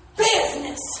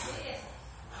business.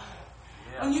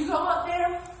 When you go up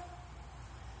there,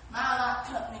 my light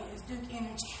company is Duke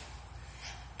Energy.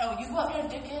 And when you go up there to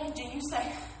Duke Energy, you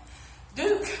say,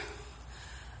 Duke,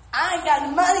 I ain't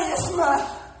got money this month.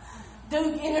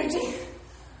 Duke Energy,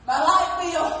 my light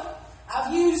bill,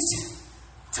 I've used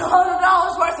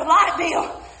 $200 worth of light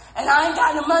bill, and I ain't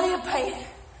got no money to pay it.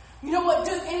 You know what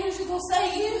Duke Energy going to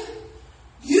say to you?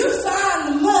 You find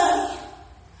the money,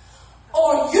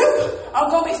 or you are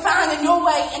going to be finding your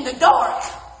way in the dark.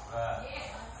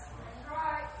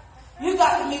 You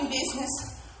got to mean business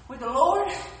with the Lord,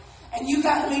 and you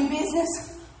got to mean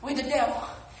business with the devil.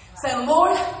 Say,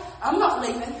 Lord, I'm not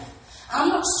leaving. I'm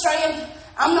not straying.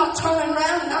 I'm not turning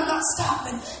around, and I'm not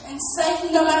stopping. And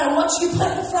Satan, no matter what you put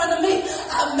in front of me,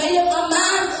 I've made up my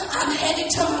mind. I'm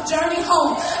headed to my journey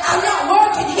home. I'm not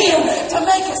working here to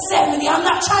make a 70. I'm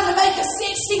not trying to make a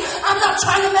 60. I'm not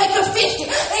trying to make a 50.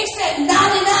 He said 99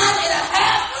 and a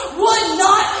half would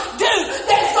not do.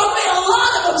 There's going to be a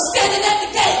lot of them standing at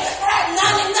the gate at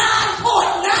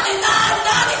 99.9999,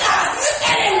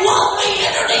 and it won't be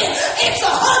entered in. It's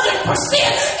 100%.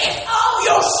 It's all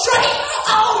your strength,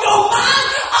 all your mind,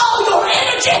 all your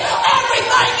energy,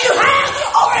 everything you have,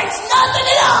 or it's nothing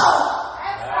at all.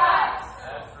 That's right.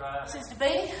 That's right. Sister B,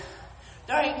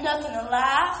 there ain't nothing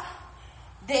alive,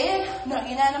 dead, no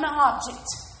inanimate object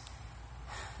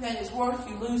that is worth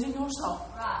you losing your soul.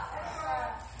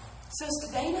 Sister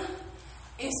Dana,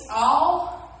 it's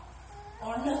all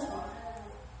or nothing.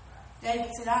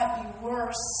 David said, I'd be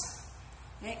worse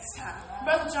next time.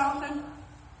 Brother Jonathan,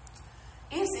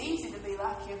 it's easy to be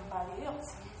like everybody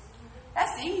else.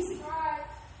 That's easy.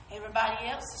 Everybody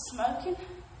else is smoking.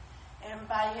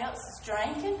 Everybody else is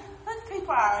drinking. Look at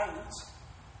people our age.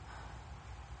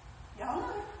 Y'all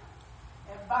know.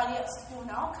 Everybody else is doing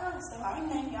all kinds of stuff. I can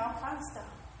name you all kinds of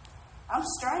stuff. I'm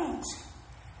strange.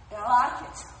 And I like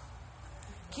it.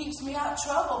 Keeps me out of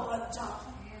trouble, Brother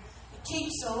Jonathan. It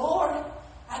keeps the Lord.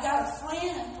 I got a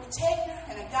friend and a protector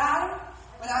and a guider.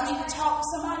 When I need to talk to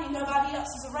somebody and nobody else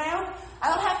is around, I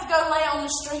don't have to go lay on the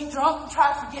street drunk and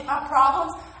try to forget my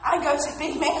problems. I can go to the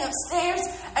big man upstairs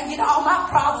and get all my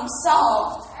problems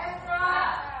solved.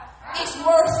 It's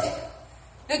worth it.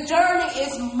 The journey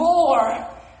is more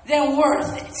than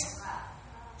worth it.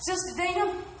 Sister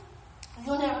Dina,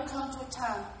 you'll never come to a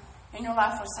time in your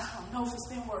life where I don't know if it's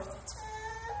been worth it.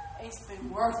 It's been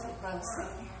worth it, Brother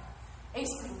Sammy.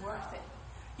 It's been worth it.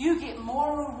 You get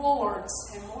more rewards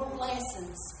and more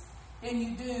blessings than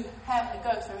you do having to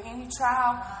go through any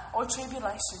trial or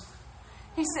tribulation.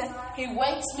 He said, He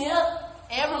wakes me up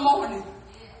every morning.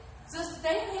 Sister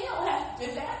Dana, He don't have to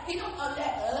do that. He don't owe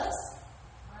that to us.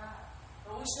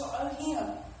 But we shall owe Him.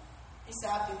 He said,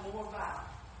 I've been more vile.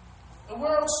 The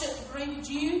world shouldn't agree with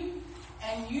you,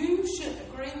 and you shouldn't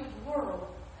agree with the world.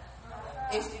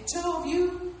 If the two of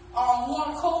you are on one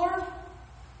accord,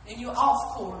 then you're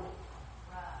off chord.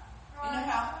 You know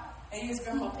how it is,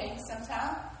 Grandma Peggy,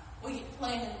 sometimes we get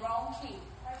playing in the wrong key.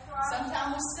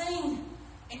 Sometimes we sing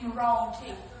in the wrong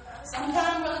key.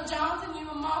 Sometimes, Brother Jonathan, you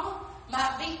and Mama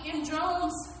might beat them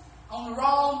drums on the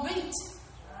wrong beat.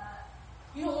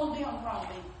 You don't want to be on the wrong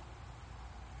beat.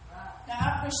 Now,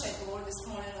 I appreciate the Lord this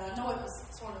morning, and I know it was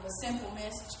sort of a simple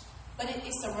message, but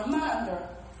it's a reminder,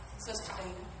 Sister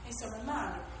Dana. It's a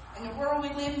reminder. In the world we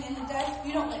live in today,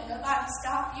 you don't let nobody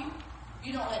stop you.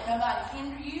 You don't let nobody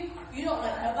hinder you. You don't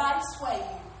let nobody sway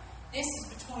you. This is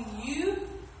between you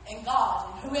and God.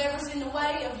 And whoever's in the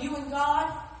way of you and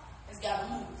God has got to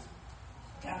move.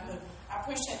 Got to move. I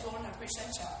appreciate the Lord, and I appreciate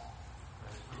y'all.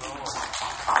 Praise the Lord.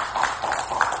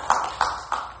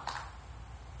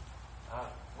 I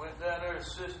went down there to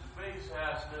Sister B's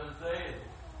house the other day, and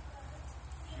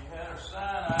she had her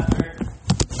sign out.